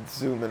 and it's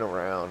zooming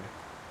around.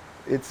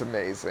 It's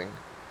amazing.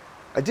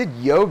 I did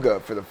yoga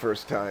for the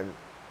first time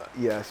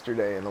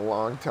yesterday in a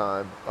long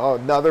time. Oh,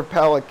 another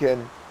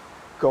pelican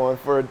going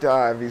for a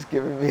dive. He's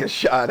giving me a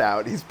shout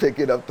out. He's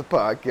picking up the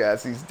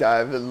podcast. He's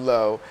diving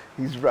low.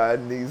 He's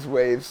riding these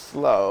waves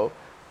slow.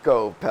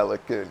 Go,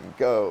 pelican,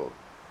 go.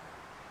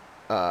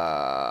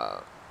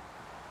 But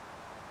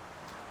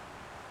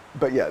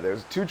yeah,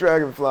 there's 2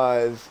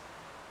 dragonflies.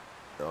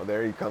 Oh,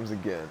 there he comes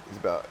again. He's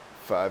about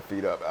 5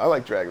 feet up. I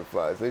like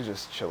dragonflies. They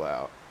just chill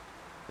out.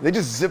 They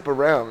just zip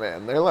around,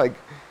 man. They're like,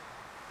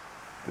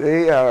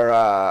 They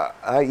are,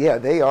 yeah,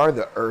 they are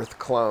the Earth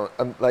clone.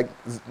 Like,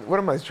 what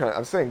am I trying?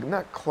 I'm saying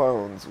not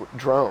clones,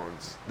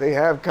 drones. They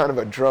have kind of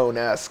a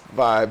drone-esque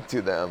vibe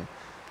to them,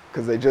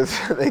 because they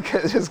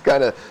just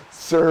kind of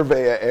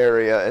survey an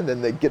area and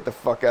then they get the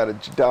fuck out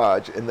of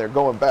Dodge and they're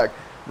going back.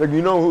 Like,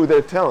 you know who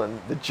they're telling?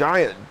 The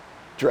giant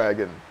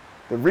dragon,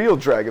 the real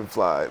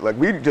dragonfly. Like,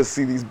 we just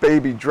see these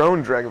baby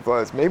drone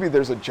dragonflies. Maybe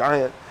there's a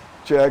giant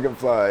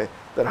dragonfly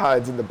that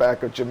hides in the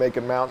back of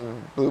Jamaican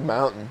Mountain, Blue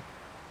Mountain.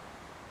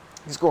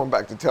 He's going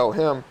back to tell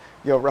him,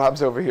 yo,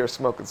 Rob's over here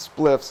smoking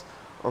spliffs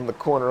on the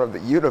corner of the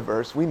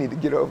universe. We need to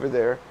get over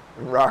there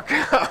and rock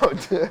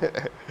out.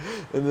 And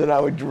then I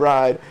would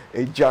ride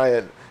a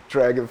giant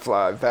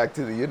dragonfly back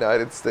to the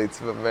United States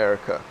of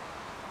America.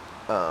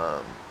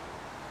 That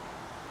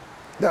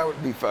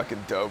would be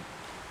fucking dope.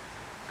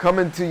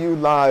 Coming to you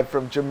live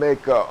from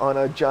Jamaica on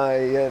a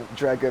giant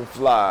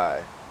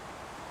dragonfly.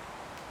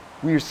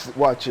 We're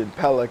watching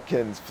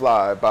pelicans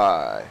fly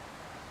by.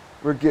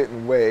 We're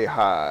getting way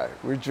high.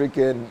 We're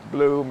drinking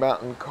Blue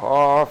Mountain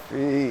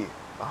coffee,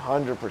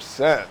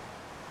 100%.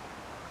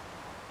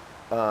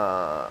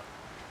 But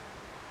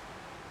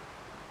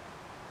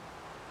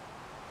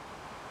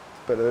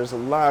there's a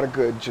lot of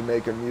good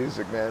Jamaican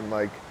music, man.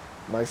 Like,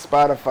 my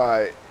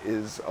Spotify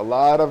is a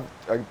lot of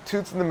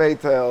Toots and the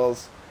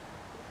Maytals,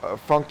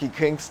 Funky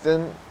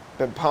Kingston,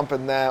 been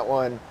pumping that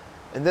one.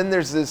 And then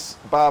there's this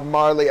Bob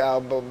Marley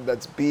album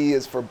that's B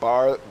is for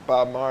Bob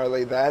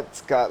Marley. That's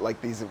got like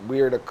these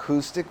weird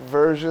acoustic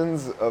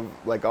versions of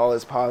like all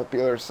his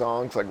popular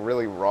songs, like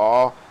really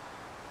raw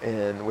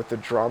and with the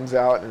drums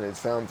out, and it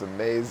sounds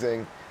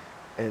amazing.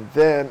 And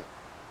then,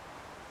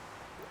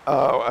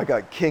 I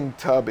got King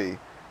Tubby.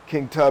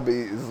 King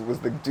Tubby was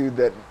the dude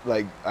that,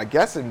 like, I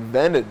guess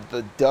invented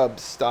the dub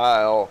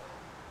style,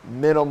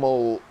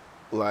 minimal,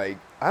 like,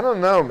 I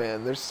don't know,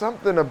 man. There's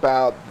something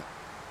about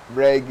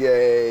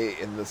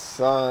reggae and the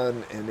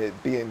sun and it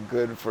being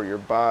good for your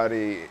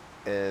body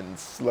and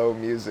slow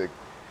music,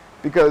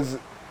 because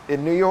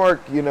in New York,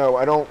 you know,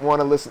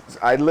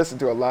 I listen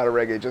to a lot of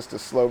reggae just to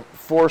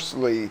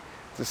forcefully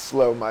to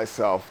slow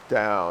myself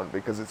down,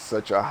 because it's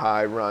such a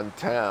high run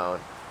town.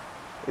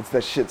 It's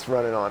that shit's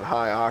running on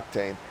high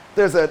octane.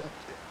 There's a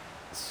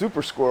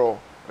super squirrel.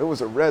 It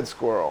was a red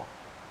squirrel,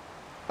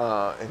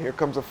 and here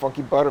comes a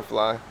funky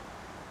butterfly.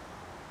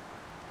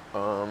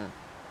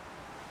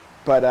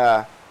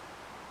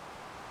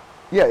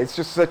 Yeah, it's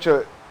just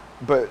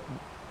but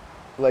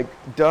like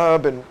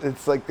dub, and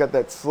it's like got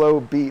that slow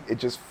beat. It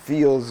just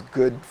feels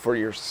good for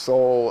your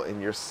soul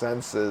and your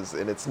senses,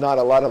 and it's not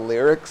a lot of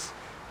lyrics,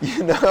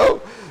 you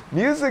know?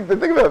 Music, the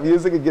thing about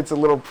music, it gets a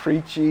little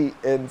preachy,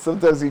 and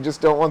sometimes you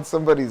just don't want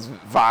somebody's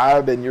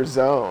vibe in your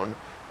zone,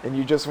 and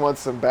you just want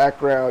some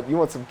background. You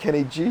want some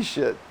Kenny G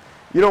shit.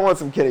 You don't want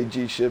some Kenny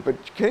G shit, but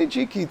Kenny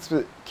G keeps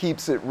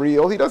it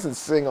real. He doesn't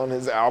sing on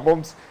his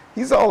albums.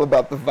 He's all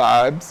about the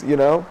vibes, you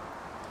know?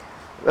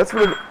 That's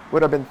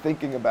what I've been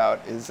thinking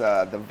about is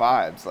the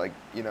vibes, like,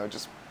 you know,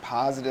 just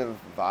positive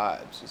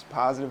vibes, just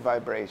positive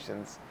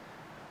vibrations.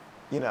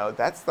 You know,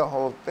 that's the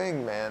whole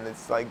thing, man.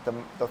 It's like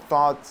the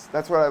thoughts.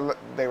 That's what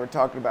they were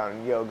talking about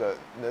in yoga.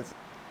 This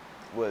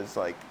was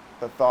like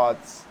the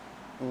thoughts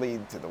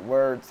lead to the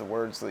words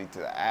lead to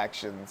the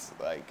actions,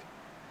 like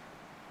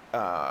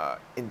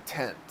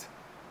intent.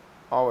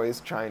 Always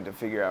trying to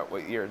figure out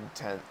what your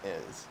intent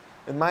is.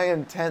 And my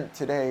intent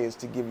today is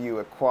to give you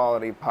a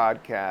quality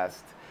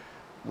podcast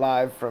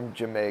live from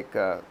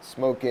Jamaica,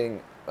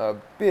 smoking a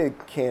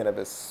big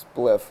cannabis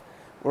spliff.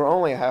 We're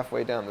only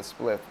halfway down the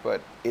spliff,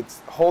 but it's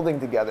holding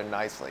together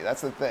nicely.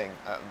 That's the thing.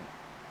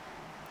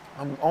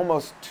 I'm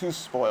almost too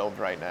spoiled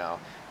right now,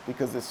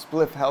 because this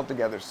spliff held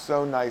together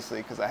so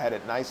nicely, because I had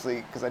it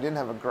nicely, because I didn't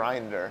have a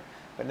grinder,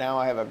 but now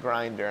I have a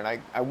grinder,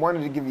 and I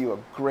wanted to give you a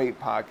great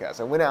podcast.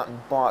 I went out and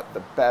bought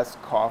the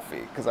best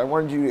coffee, because I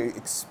wanted you to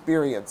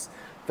experience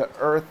the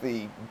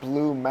earthy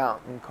Blue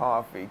Mountain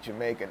coffee,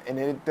 Jamaican, and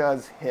it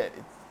does hit.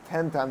 It's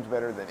 10 times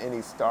better than any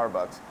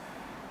Starbucks.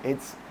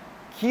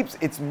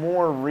 It's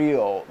more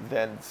real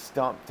than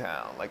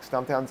Stumptown. Like,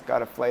 Stumptown's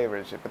got a flavor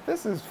and shit, but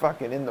this is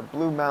fucking in the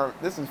Blue Mountain.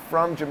 This is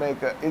from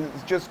Jamaica.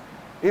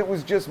 It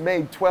was just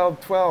made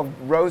 12/12,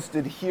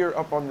 roasted here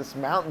up on this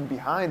mountain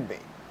behind me.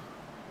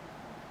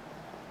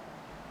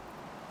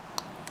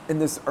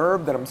 And this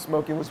herb that I'm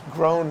smoking was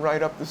grown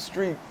right up the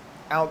street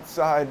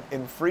outside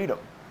in Freedom.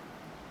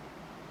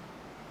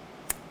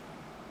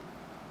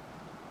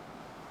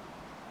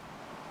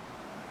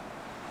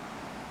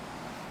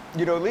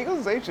 You know,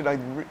 legalization,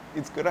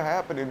 it's going to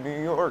happen in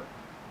New York.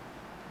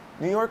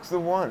 New York's the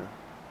one.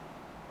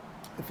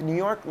 If New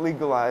York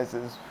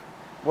legalizes,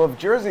 well, if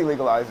Jersey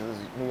legalizes,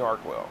 New York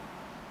will.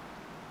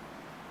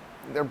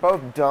 They're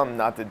both dumb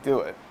not to do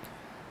it.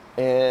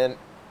 And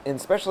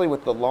especially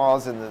with the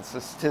laws and the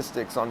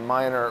statistics on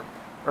minor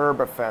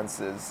herb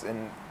offenses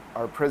and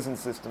our prison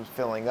systems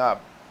filling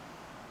up,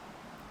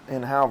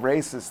 and how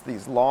racist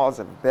these laws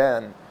have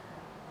been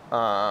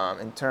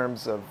in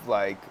terms of,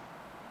 like,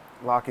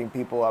 locking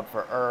people up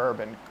for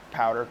herb and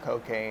powder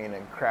cocaine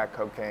and crack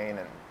cocaine,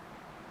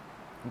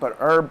 but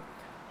herb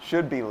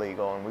should be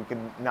legal, and we could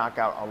knock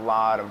out a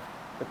lot of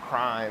the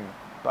crime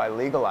by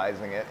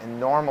legalizing it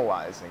and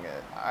normalizing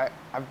it.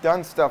 I've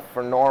done stuff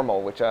for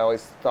NORML, which I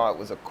always thought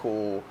was a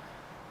cool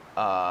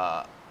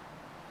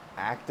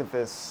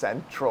activist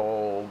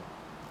central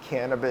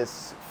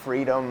cannabis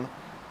freedom,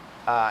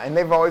 and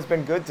they've always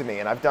been good to me,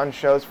 and I've done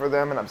shows for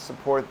them and I've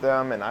support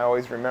them, and I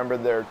always remember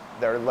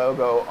their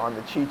logo on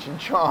the Cheech and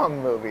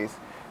Chong movies.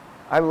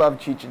 I love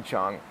Cheech and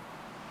Chong.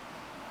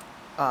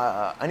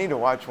 I need to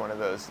watch one of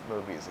those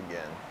movies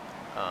again.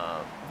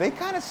 They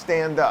kind of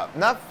stand up,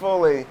 not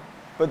fully,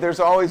 but there's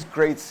always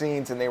great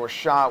scenes, and they were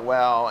shot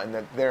well,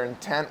 and their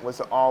intent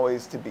was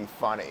always to be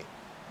funny.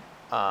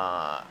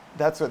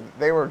 That's what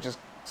they were, just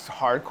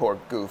hardcore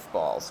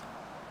goofballs.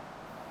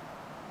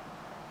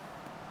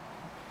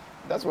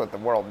 That's what the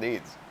world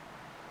needs.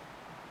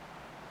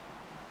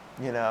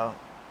 You know,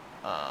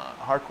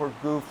 hardcore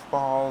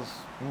goofballs,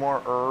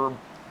 more herb,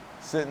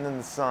 sitting in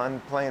the sun,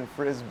 playing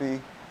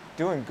frisbee,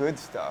 doing good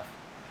stuff.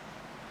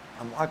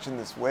 I'm watching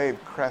this wave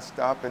crest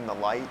up in the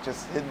light,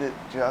 just hitting it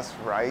just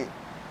right.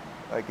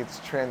 Like it's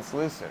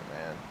translucent,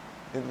 man.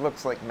 It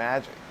looks like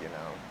magic, you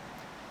know.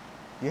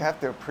 You have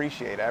to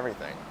appreciate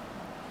everything.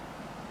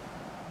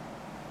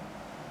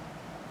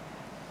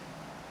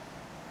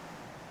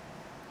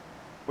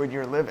 When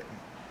you're living.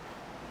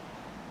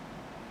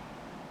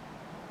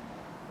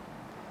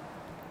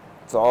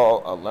 It's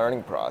all a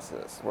learning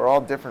process. We're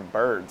all different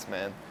birds,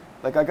 man.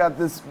 Like I got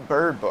this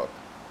bird book,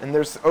 and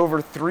there's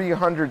over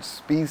 300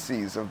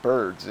 species of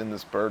birds in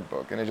this bird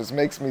book, and it just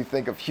makes me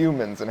think of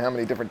humans and how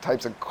many different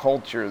types of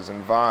cultures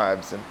and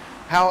vibes, and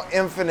how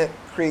infinite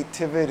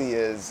creativity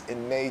is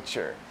in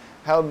nature,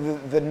 how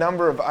the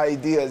number of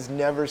ideas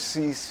never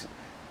cease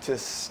to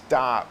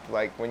stop,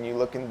 like when you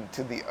look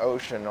into the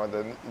ocean, or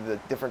the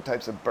different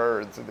types of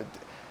birds, or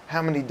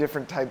how many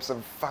different types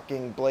of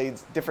fucking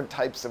blades, different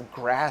types of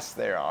grass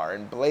there are,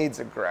 and blades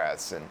of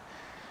grass, and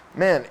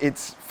man,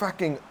 it's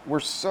fucking, we're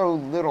so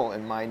little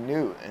and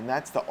minute, and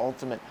that's the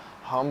ultimate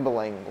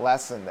humbling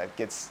lesson that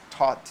gets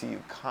taught to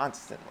you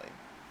constantly.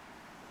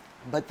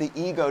 But the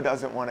ego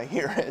doesn't want to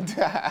hear it.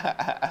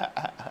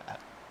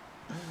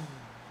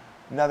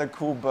 Another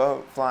cool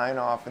boat flying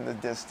off in the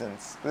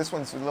distance. This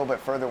one's a little bit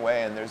further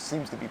away, and there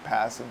seems to be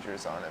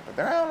passengers on it, but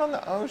they're out on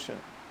the ocean.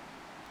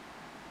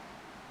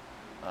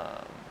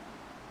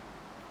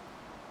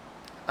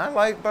 I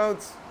like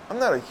boats. I'm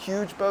not a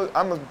huge boat.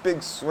 I'm a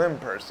big swim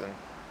person.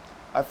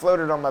 I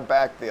floated on my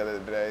back the other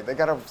day. They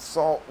got a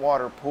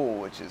saltwater pool,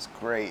 which is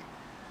great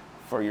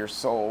for your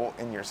soul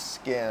and your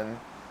skin,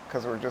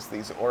 because we're just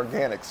these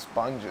organic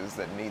sponges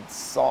that need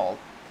salt.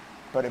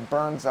 But it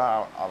burns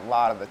out a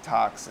lot of the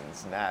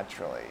toxins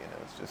naturally, and it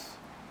was just,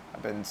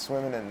 I've been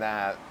swimming in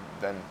that,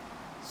 then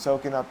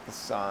soaking up the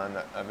sun.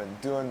 I've been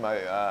doing my,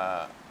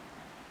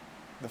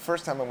 the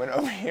first time I went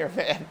over here,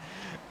 man,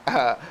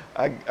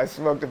 I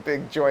smoked a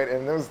big joint,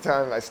 and there was a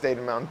time I stayed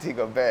in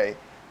Montego Bay,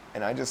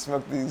 and I just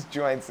smoked these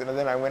joints, and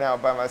then I went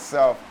out by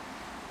myself,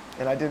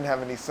 and I didn't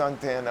have any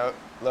suntan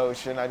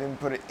lotion, I didn't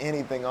put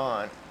anything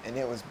on, and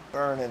it was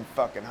burning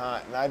fucking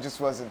hot, and I just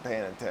wasn't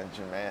paying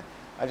attention, man.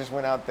 I just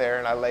went out there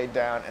and I laid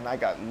down and I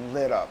got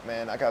lit up,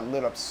 man. I got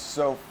lit up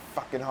so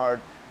fucking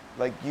hard.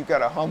 Like, you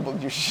gotta humble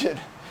your shit.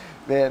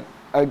 Man,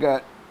 I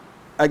got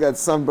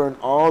sunburn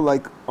all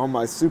like on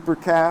my super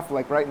calf,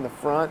 like right in the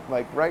front,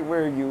 like right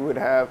where you would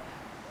have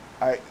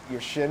your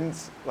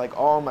shins, like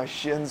all my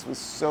shins was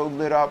so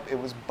lit up, it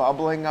was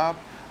bubbling up.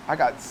 I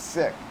got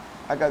sick.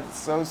 I got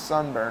so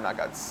sunburned, I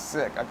got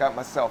sick. I got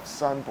myself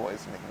sun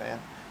poisoning, man.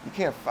 You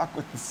can't fuck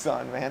with the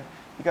sun, man.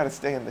 You gotta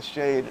stay in the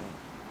shade and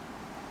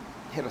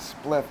hit a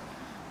spliff,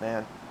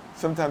 man.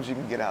 Sometimes you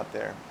can get out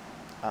there.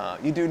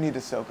 You do need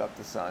to soak up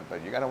the sun,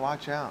 but you gotta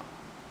watch out.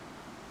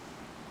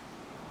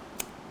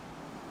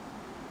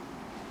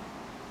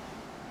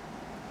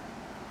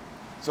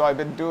 So I've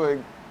been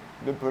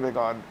putting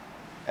on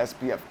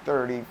SPF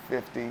 30,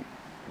 50. I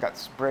got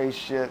spray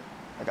shit.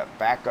 I got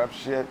backup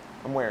shit.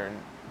 I'm wearing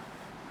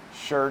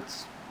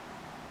shirts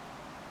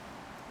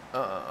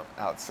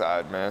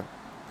outside, man.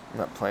 I'm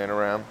not playing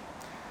around.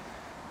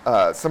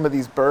 Some of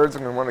these birds,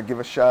 I'm going to want to give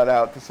a shout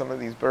out to some of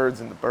these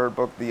birds in the bird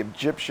book. The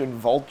Egyptian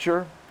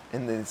vulture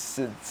and the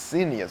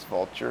Cincinnus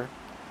vulture.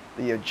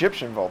 The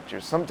Egyptian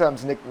vulture,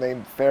 sometimes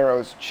nicknamed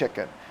Pharaoh's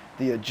chicken.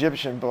 The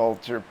Egyptian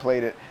vulture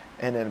played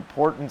an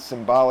important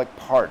symbolic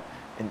part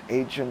in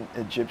ancient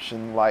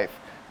Egyptian life,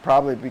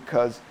 probably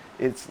because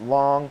its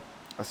long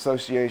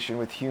association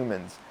with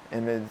humans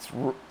and its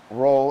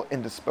role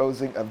in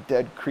disposing of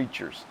dead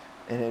creatures.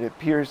 And it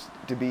appears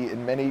to be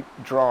in many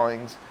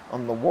drawings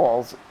on the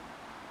walls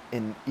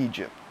in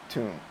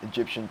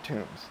Egyptian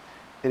tombs.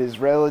 It is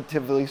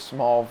relatively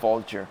small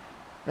vulture.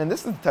 Man,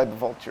 this is the type of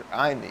vulture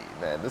I need,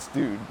 man. This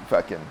dude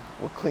fucking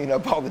will clean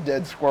up all the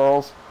dead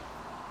squirrels.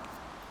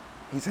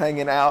 He's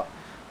hanging out.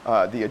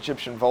 The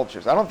Egyptian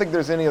vultures. I don't think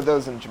there's any of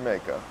those in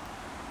Jamaica,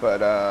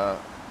 but I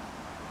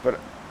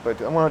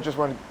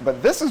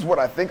but this is what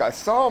I think I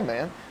saw,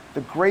 man.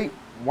 The great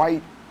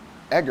white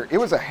egret. It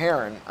was a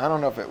heron. I don't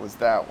know if it was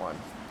that one,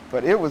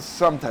 but it was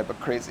some type of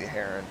crazy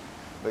heron.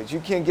 but you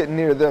can't get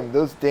near them.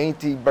 Those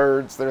dainty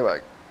birds, they're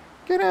like,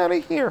 get out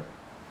of here.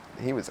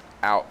 He was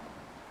out.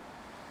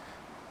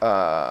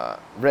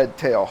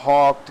 Red-tailed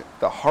hawk,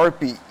 the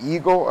harpy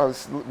eagle. I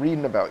was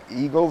reading about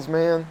eagles,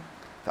 man.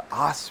 The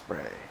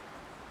osprey.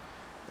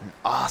 An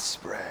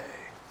osprey.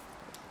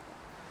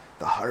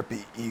 The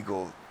harpy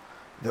eagle.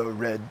 The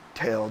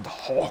red-tailed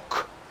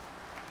hawk.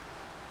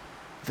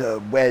 The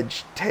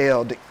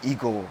wedge-tailed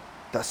eagle.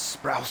 The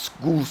sprouse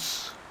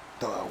goose.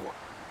 The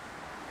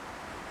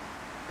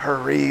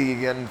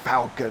Peregrine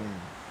falcon.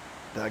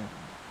 The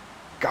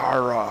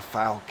Gara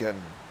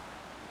falcon.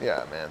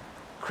 Yeah, man.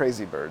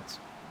 Crazy birds.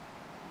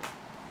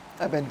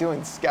 I've been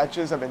doing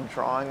sketches. I've been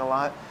drawing a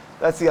lot.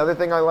 That's the other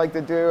thing I like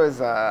to do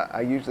is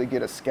I usually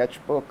get a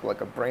sketchbook,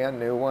 like a brand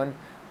new one,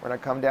 when I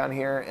come down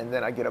here, and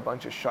then I get a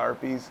bunch of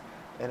Sharpies,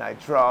 and I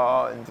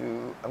draw and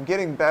do. I'm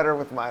getting better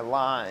with my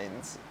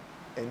lines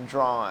in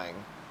drawing.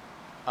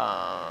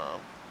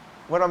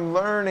 What I'm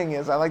learning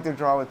is I like to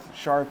draw with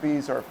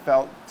Sharpies or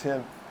felt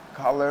tip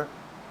color.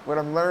 What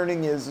I'm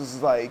learning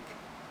is like,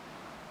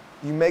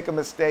 you make a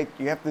mistake,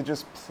 you have to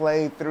just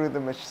play through the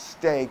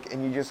mistake,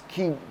 and you just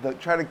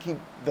try to keep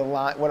the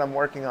line. What I'm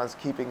working on is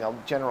keeping a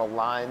general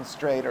line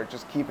straight, or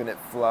just keeping it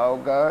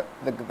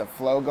the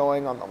flow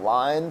going on the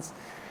lines.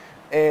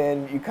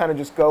 And you kind of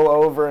just go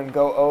over and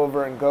go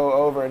over and go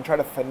over and try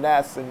to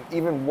finesse and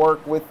even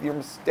work with your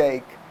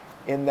mistake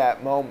in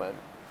that moment.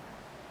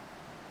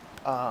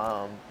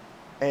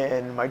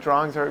 And my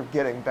drawings are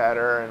getting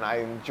better, and I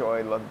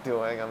enjoy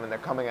doing them, and they're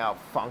coming out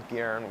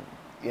funkier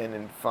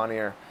and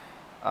funnier.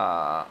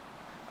 I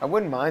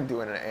wouldn't mind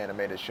doing an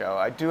animated show.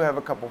 I do have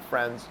a couple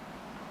friends.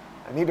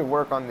 I need to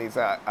work on these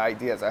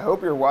ideas. I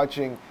hope you're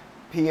watching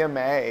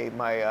PMA,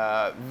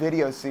 my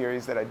video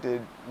series that I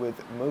did with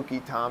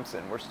Mookie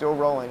Thompson. We're still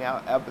rolling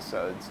out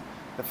episodes.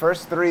 The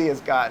first 3 has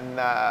gotten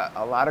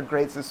a lot of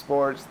greats of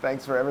sports.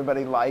 Thanks for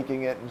everybody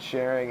liking it and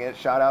sharing it.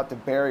 Shout out to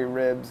Barry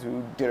Ribs,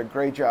 who did a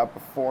great job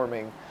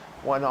performing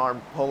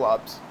one-arm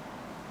pull-ups.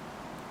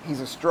 He's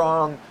a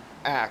strong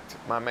act,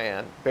 my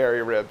man,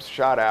 Barry Ribs.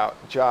 Shout out,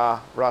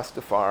 Ja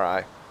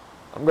Rastafari.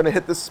 I'm gonna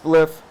hit the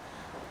spliff.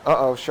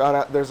 Shout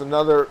out. There's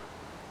another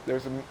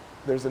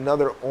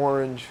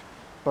orange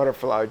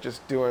butterfly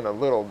just doing a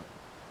little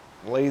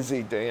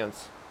lazy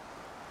dance.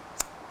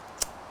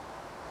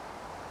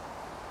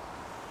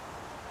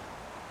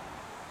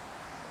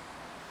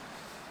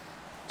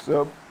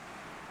 So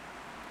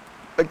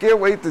I can't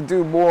wait to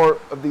do more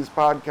of these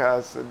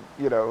podcasts and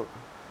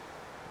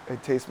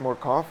and taste more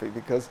coffee,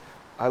 because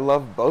I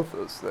love both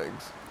those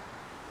things.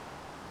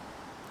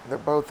 They're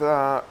both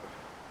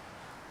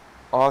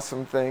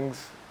awesome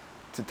things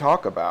to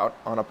talk about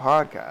on a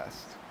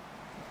podcast.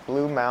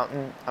 Blue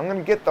Mountain. I'm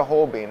gonna get the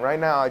whole bean. Right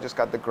now I just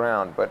got the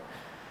ground,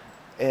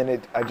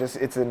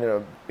 it's in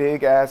a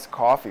big ass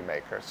coffee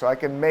maker. So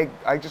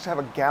I just have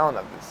a gallon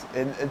of this.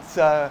 And it's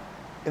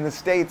in the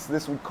States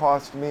this would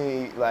cost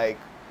me like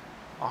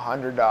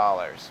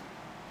 $100.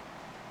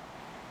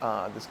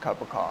 This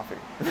cup of coffee.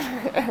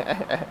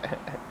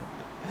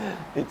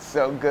 It's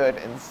so good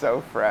and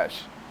so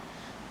fresh.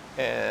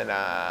 And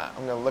I'm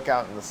going to look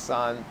out in the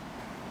sun.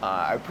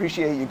 I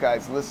appreciate you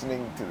guys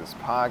listening to this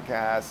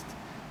podcast.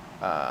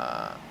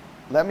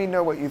 Let me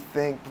know what you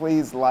think.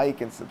 Please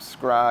like and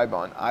subscribe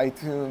on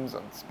iTunes,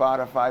 on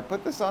Spotify.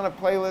 Put this on a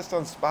playlist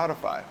on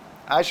Spotify.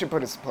 I should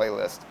put a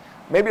playlist.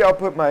 Maybe I'll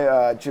put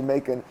my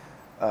Jamaican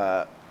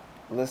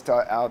list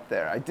out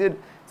there. I did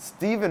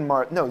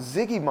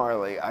Ziggy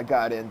Marley I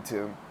got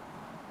into.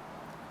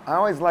 I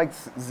always liked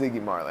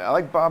Ziggy Marley. I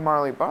like Bob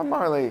Marley. Bob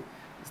Marley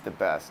is the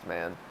best,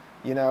 man.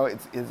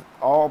 It's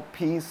all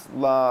peace,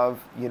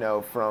 love,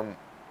 from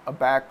a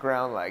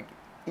background like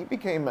he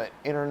became an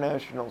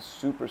international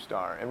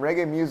superstar. And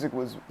reggae music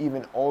was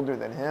even older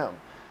than him.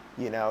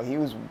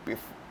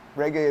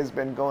 Reggae has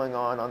been going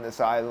on this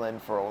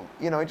island for,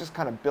 it just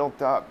kind of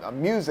built up.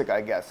 Music,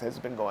 I guess, has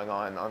been going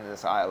on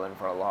this island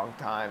for a long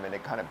time, and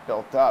it kind of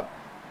built up.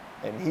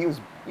 And he was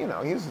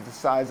the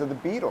size of the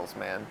Beatles,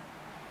 man.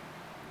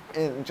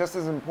 And just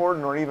as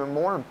important, or even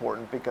more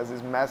important, because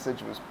his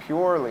message was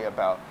purely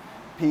about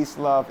peace,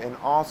 love, and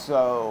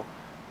also,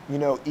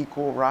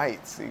 equal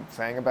rights. He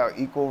sang about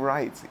equal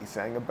rights. He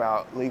sang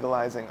about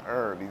legalizing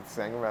herb. He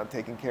sang about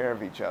taking care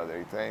of each other.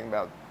 He sang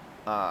about,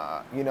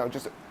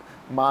 just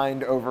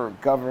mind over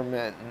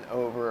government and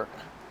over,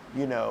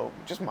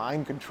 just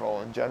mind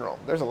control in general.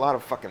 There's a lot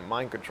of fucking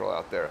mind control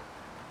out there.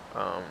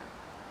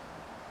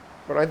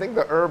 But I think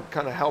the herb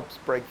kind of helps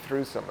break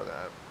through some of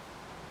that.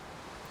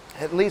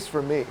 At least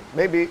for me.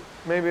 Maybe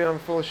I'm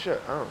full of shit.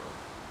 I don't know.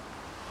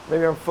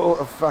 Maybe I'm full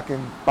of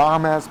fucking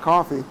bomb-ass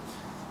coffee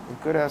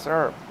and good-ass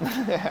herb.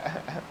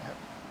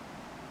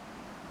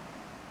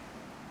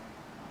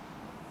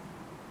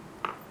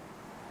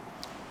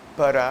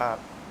 But,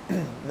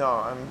 no,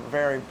 I'm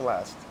very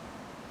blessed.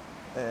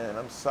 And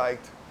I'm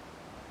psyched.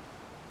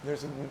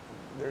 There's a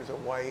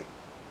white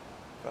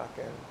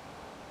fucking...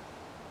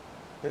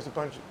 There's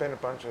been a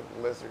bunch of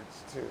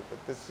lizards too,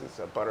 but this is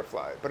a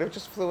butterfly. But it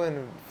just flew in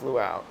and flew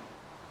out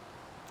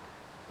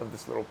of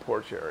this little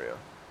porch area.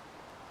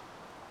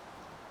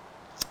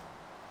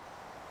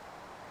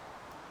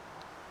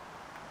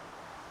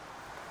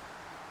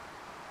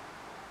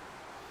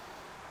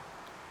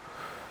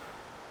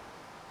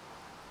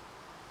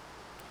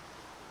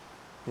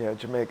 Yeah,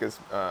 Jamaica's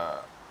the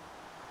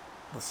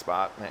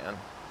spot, man.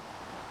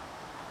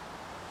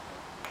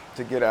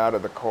 To get out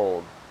of the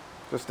cold,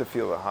 just to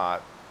feel the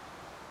hot.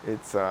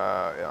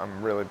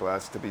 I'm really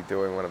blessed to be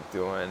doing what I'm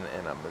doing,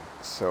 and I'm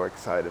so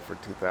excited for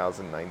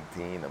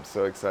 2019. I'm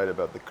so excited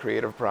about the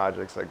creative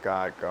projects I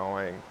got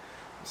going.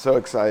 I'm so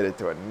excited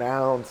to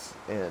announce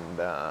and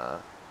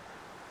the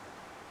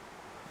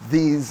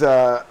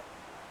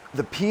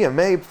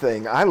PMA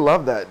thing. I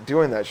love that,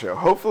 doing that show.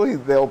 Hopefully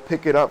they'll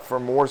pick it up for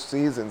more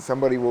seasons.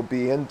 Somebody will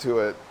be into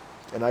it,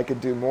 and I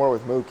could do more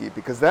with Mookie,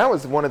 because that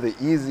was one of the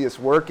easiest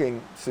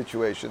working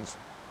situations.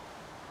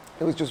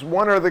 It was just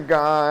one other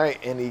guy,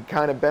 and he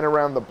kind of been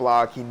around the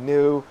block. He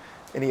knew,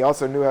 and he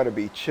also knew how to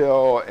be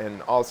chill.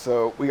 And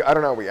also, we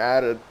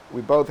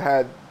both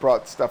had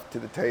brought stuff to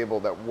the table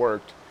that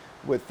worked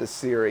with the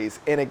series,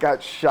 and it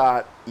got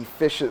shot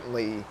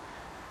efficiently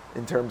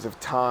in terms of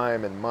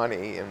time and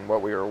money, and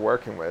what we were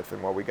working with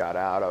and what we got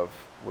out of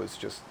was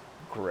just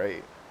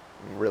great.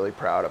 I'm really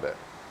proud of it.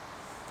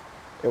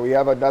 And we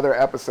have another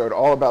episode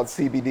all about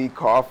CBD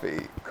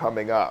coffee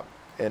coming up.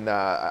 And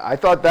I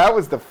thought that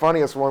was the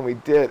funniest one we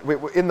did.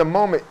 In the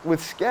moment,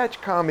 with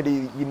sketch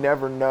comedy, you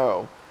never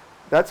know.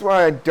 That's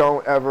why I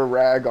don't ever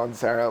rag on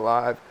Saturday Night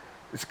Live.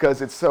 It's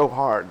because it's so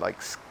hard.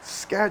 Like,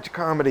 sketch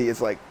comedy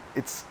is like,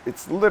 it's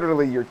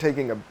literally you're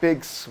taking a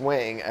big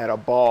swing at a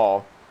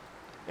ball,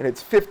 and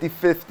it's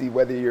 50-50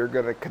 whether you're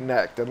going to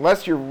connect.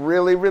 Unless you're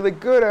really, really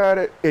good at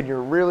it, and you're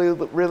really,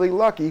 really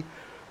lucky,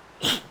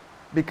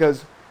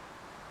 because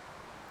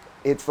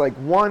it's like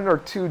one or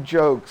two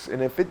jokes,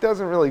 and if it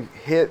doesn't really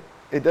hit,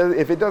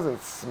 if it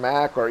doesn't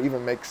smack or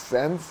even make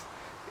sense,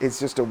 it's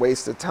just a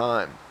waste of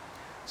time.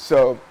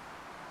 So,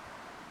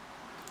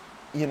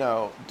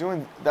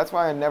 that's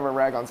why I never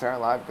rag on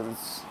Saturday Night Live,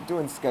 because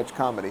doing sketch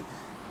comedy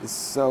is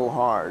so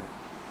hard.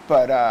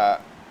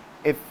 But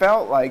it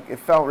felt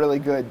really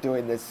good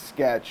doing this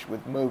sketch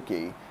with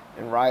Mookie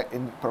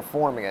and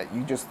performing it.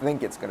 You just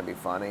think it's going to be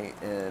funny,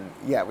 and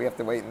yeah, we have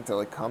to wait until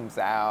it comes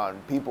out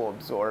and people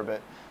absorb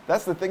it.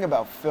 That's the thing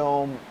about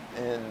film,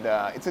 and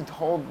it's a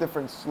whole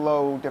different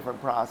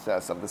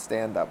process of the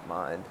stand-up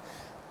mind,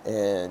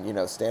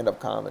 and stand-up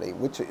comedy,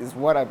 which is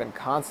what I've been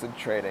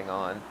concentrating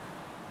on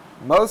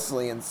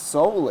mostly and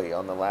solely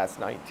on the last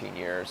 19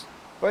 years.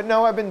 But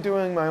no, I've been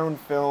doing my own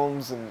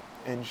films and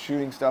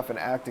shooting stuff and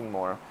acting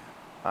more.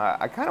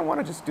 I kind of want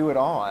to just do it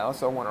all. I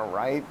also want to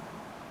write,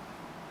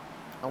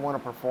 I want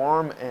to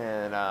perform,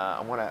 and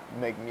I want to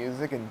make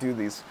music and do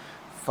these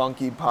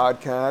funky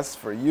podcasts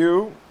for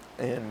you,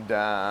 and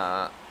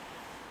vibe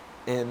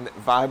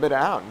it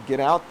out and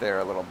get out there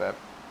a little bit.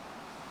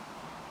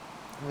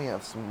 Let me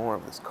have some more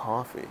of this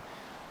coffee.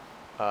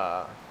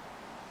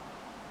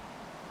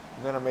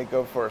 Then I may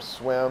go for a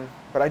swim.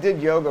 But I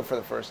did yoga for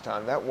the first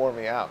time. That wore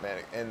me out, man.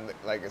 And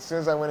like as soon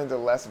as I went into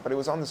the lesson, but it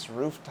was on this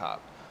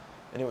rooftop,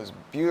 and it was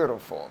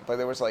beautiful. But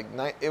there was I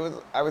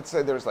would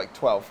say there was like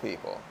 12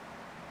 people,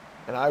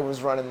 and I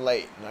was running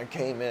late, and I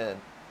came in,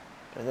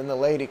 and then the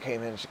lady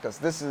came in. And she goes,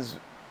 "This is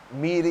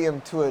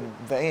medium to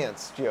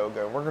advanced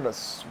yoga, and we're gonna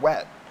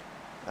sweat."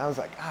 And I was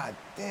like, "God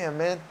damn,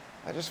 man!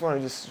 I just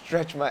wanted to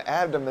stretch my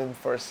abdomen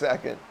for a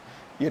second,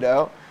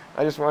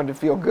 I just wanted to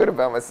feel good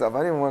about myself. I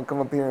didn't want to come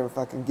up here and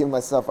fucking give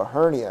myself a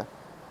hernia."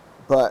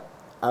 But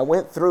I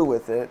went through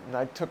with it, and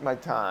I took my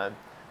time.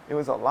 It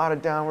was a lot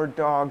of downward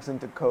dogs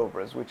into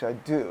cobras, which I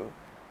do,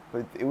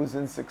 but it was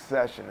in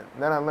succession.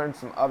 And then I learned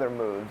some other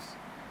moves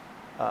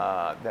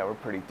that were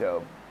pretty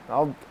dope.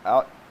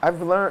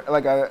 I've learned,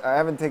 I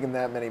haven't taken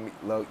that many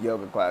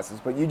yoga classes,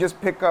 but you just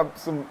pick up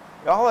some,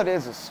 all it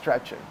is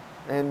stretching.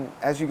 And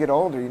as you get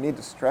older, you need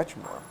to stretch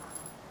more.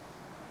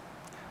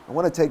 I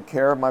want to take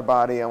care of my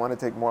body. I want to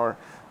take more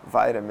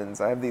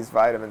vitamins. I have these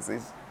vitamins,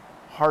 these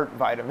heart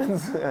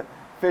vitamins.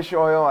 Fish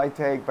oil I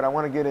take, but I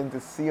want to get into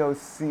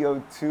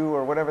CO2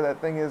 or whatever that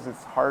thing is.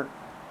 It's heart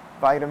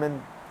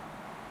vitamin.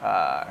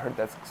 I heard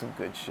that's some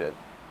good shit.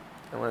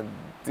 I want to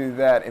do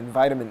that. And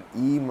vitamin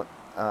E,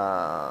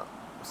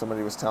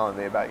 somebody was telling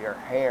me about your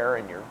hair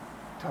and your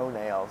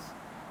toenails.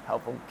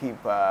 Help them keep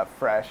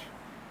fresh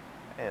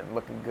and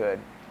looking good.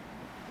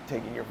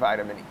 Taking your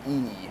vitamin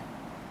E.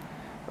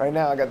 Right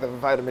now I got the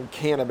vitamin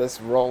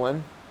cannabis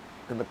rolling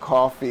and the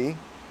coffee.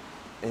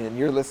 And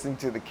you're listening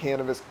to the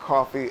Cannabis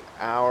Coffee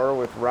Hour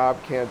with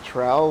Rob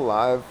Cantrell,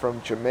 live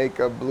from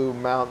Jamaica Blue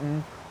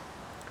Mountain,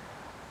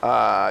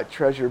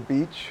 Treasure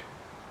Beach,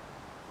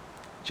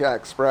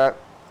 Jack Sprat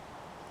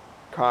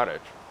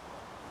Cottage.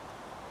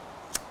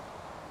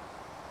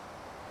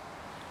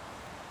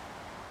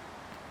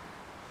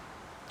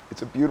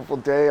 It's a beautiful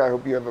day. I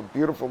hope you have a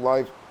beautiful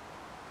life.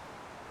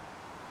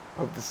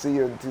 Hope to see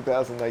you in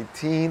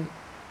 2019.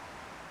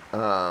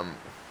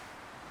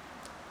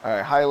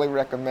 I highly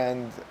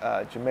recommend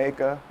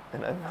Jamaica,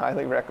 and I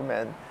highly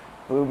recommend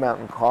Blue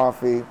Mountain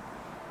Coffee,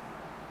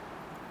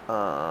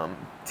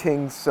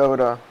 Ting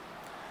Soda,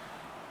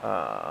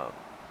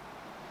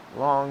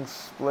 long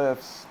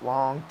spliffs,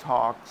 long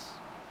talks,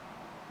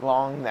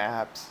 long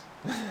naps.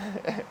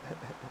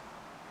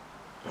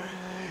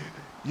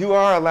 You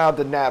are allowed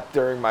to nap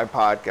during my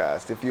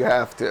podcast if you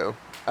have to.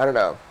 I don't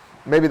know.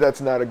 maybe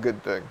that's not a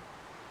good thing.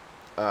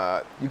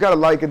 You gotta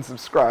like and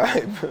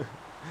subscribe,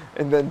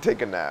 and then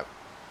take a nap.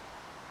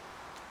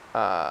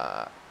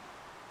 I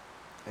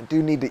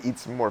do need to eat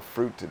some more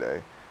fruit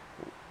today.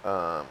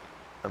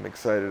 I'm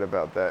excited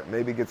about that.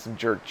 Maybe get some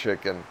jerk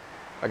chicken.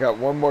 I got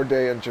one more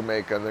day in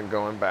Jamaica and then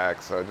going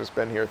back. So I've just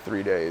been here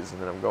 3 days,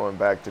 and then I'm going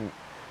back to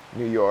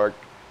New York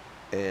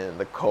in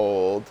the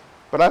cold.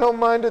 But I don't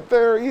mind it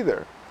there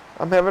either.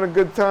 I'm having a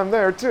good time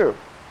there too.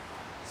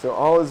 So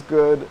all is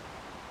good.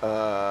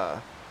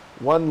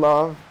 One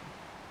love.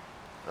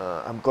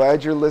 I'm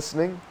glad you're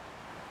listening.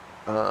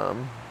 I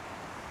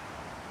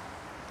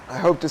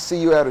hope to see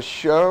you at a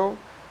show.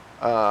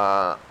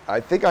 I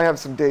think I have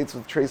some dates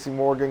with Tracy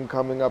Morgan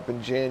coming up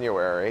in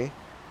January,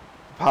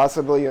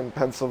 possibly in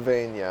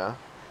Pennsylvania.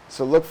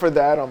 So look for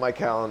that on my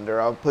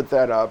calendar. I'll put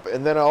that up.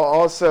 And then I'll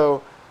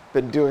also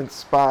been doing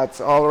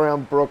spots all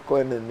around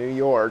Brooklyn and New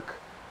York.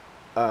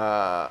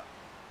 I'll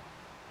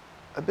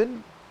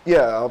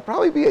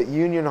probably be at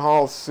Union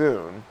Hall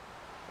soon.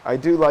 I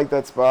do like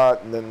that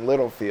spot. And then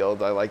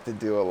Littlefield, I like to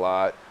do a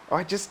lot. Oh,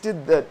 I just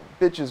did that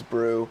Bitches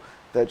Brew,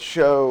 that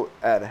show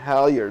at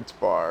Halyard's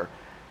Bar.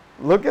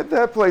 Look at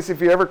that place if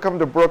you ever come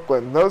to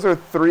Brooklyn. Those are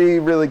 3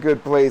 really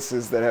good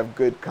places that have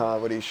good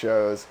comedy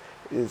shows.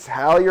 It's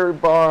Halyard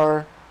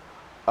Bar,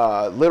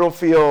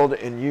 Littlefield,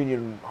 and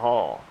Union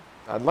Hall.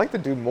 I'd like to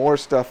do more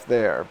stuff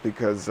there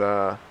because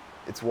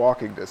it's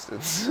walking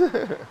distance.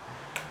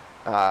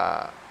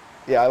 I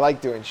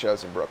like doing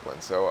shows in Brooklyn,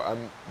 so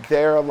I'm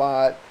there a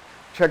lot.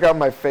 Check out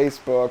my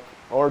Facebook,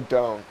 or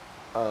don't.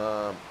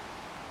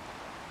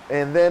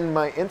 And then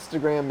my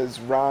Instagram is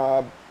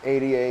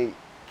Rob88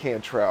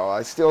 Cantrell.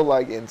 I still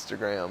like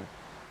Instagram,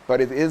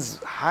 but it is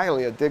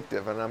highly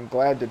addictive, and I'm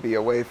glad to be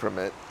away from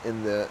it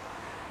in the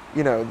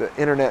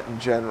internet in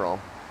general.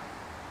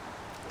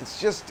 It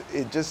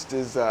just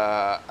is,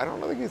 I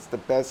don't think it's the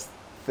best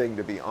thing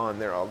to be on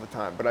there all the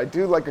time, but I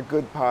do like a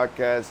good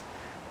podcast,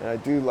 and I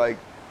do like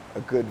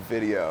a good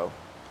video.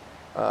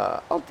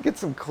 I'll get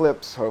some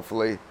clips,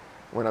 hopefully,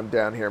 when I'm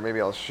down here.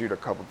 Maybe I'll shoot a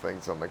couple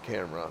things on my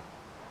camera.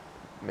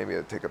 Maybe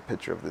I'll take a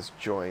picture of this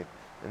joint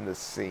in this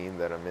scene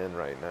that I'm in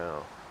right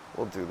now.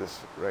 We'll do this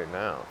right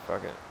now.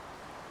 Fuck it.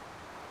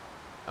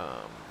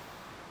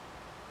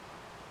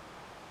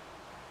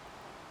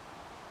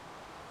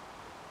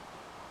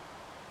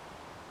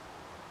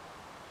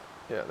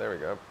 Yeah, there we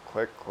go.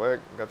 Click.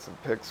 Got some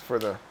pics for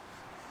the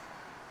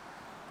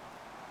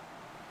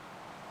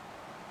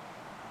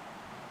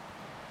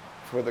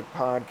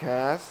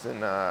podcast,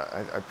 and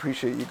I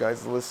appreciate you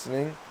guys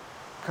listening,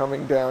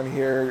 coming down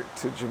here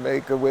to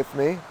Jamaica with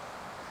me.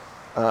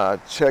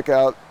 Check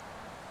out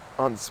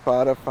on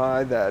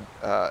Spotify that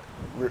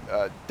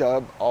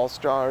Dub All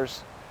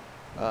Stars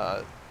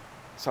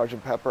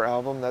Sgt. Pepper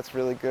album. That's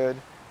really good.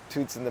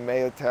 Toots and the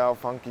Mayatow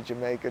Funky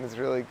Jamaican is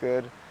really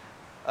good.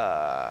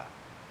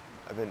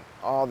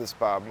 All this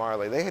Bob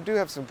Marley. They do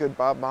have some good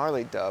Bob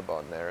Marley dub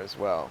on there as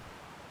well.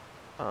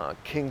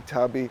 King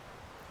Tubby.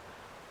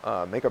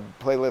 Make a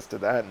playlist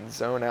of that and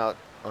zone out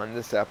on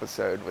this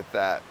episode with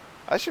that.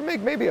 I should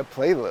make maybe a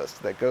playlist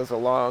that goes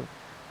along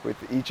with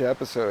each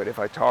episode if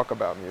I talk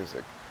about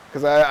music.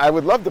 Because I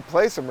would love to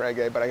play some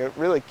reggae, but I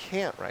really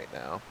can't right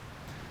now.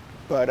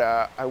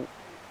 But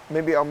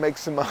maybe I'll make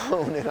some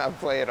own and I'll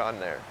play it on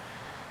there.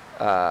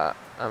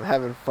 I'm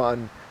having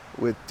fun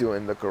with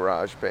doing the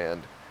Garage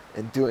Band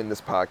and doing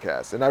this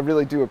podcast. And I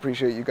really do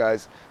appreciate you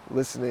guys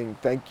listening.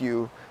 Thank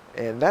you.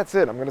 And that's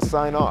it. I'm going to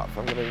sign off.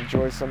 I'm going to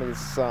enjoy some of the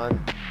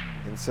sun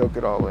and soak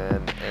it all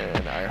in.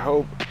 And I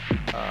hope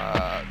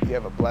you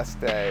have a blessed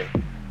day.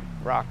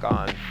 Rock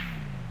on.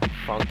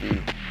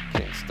 Funky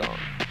Kingston.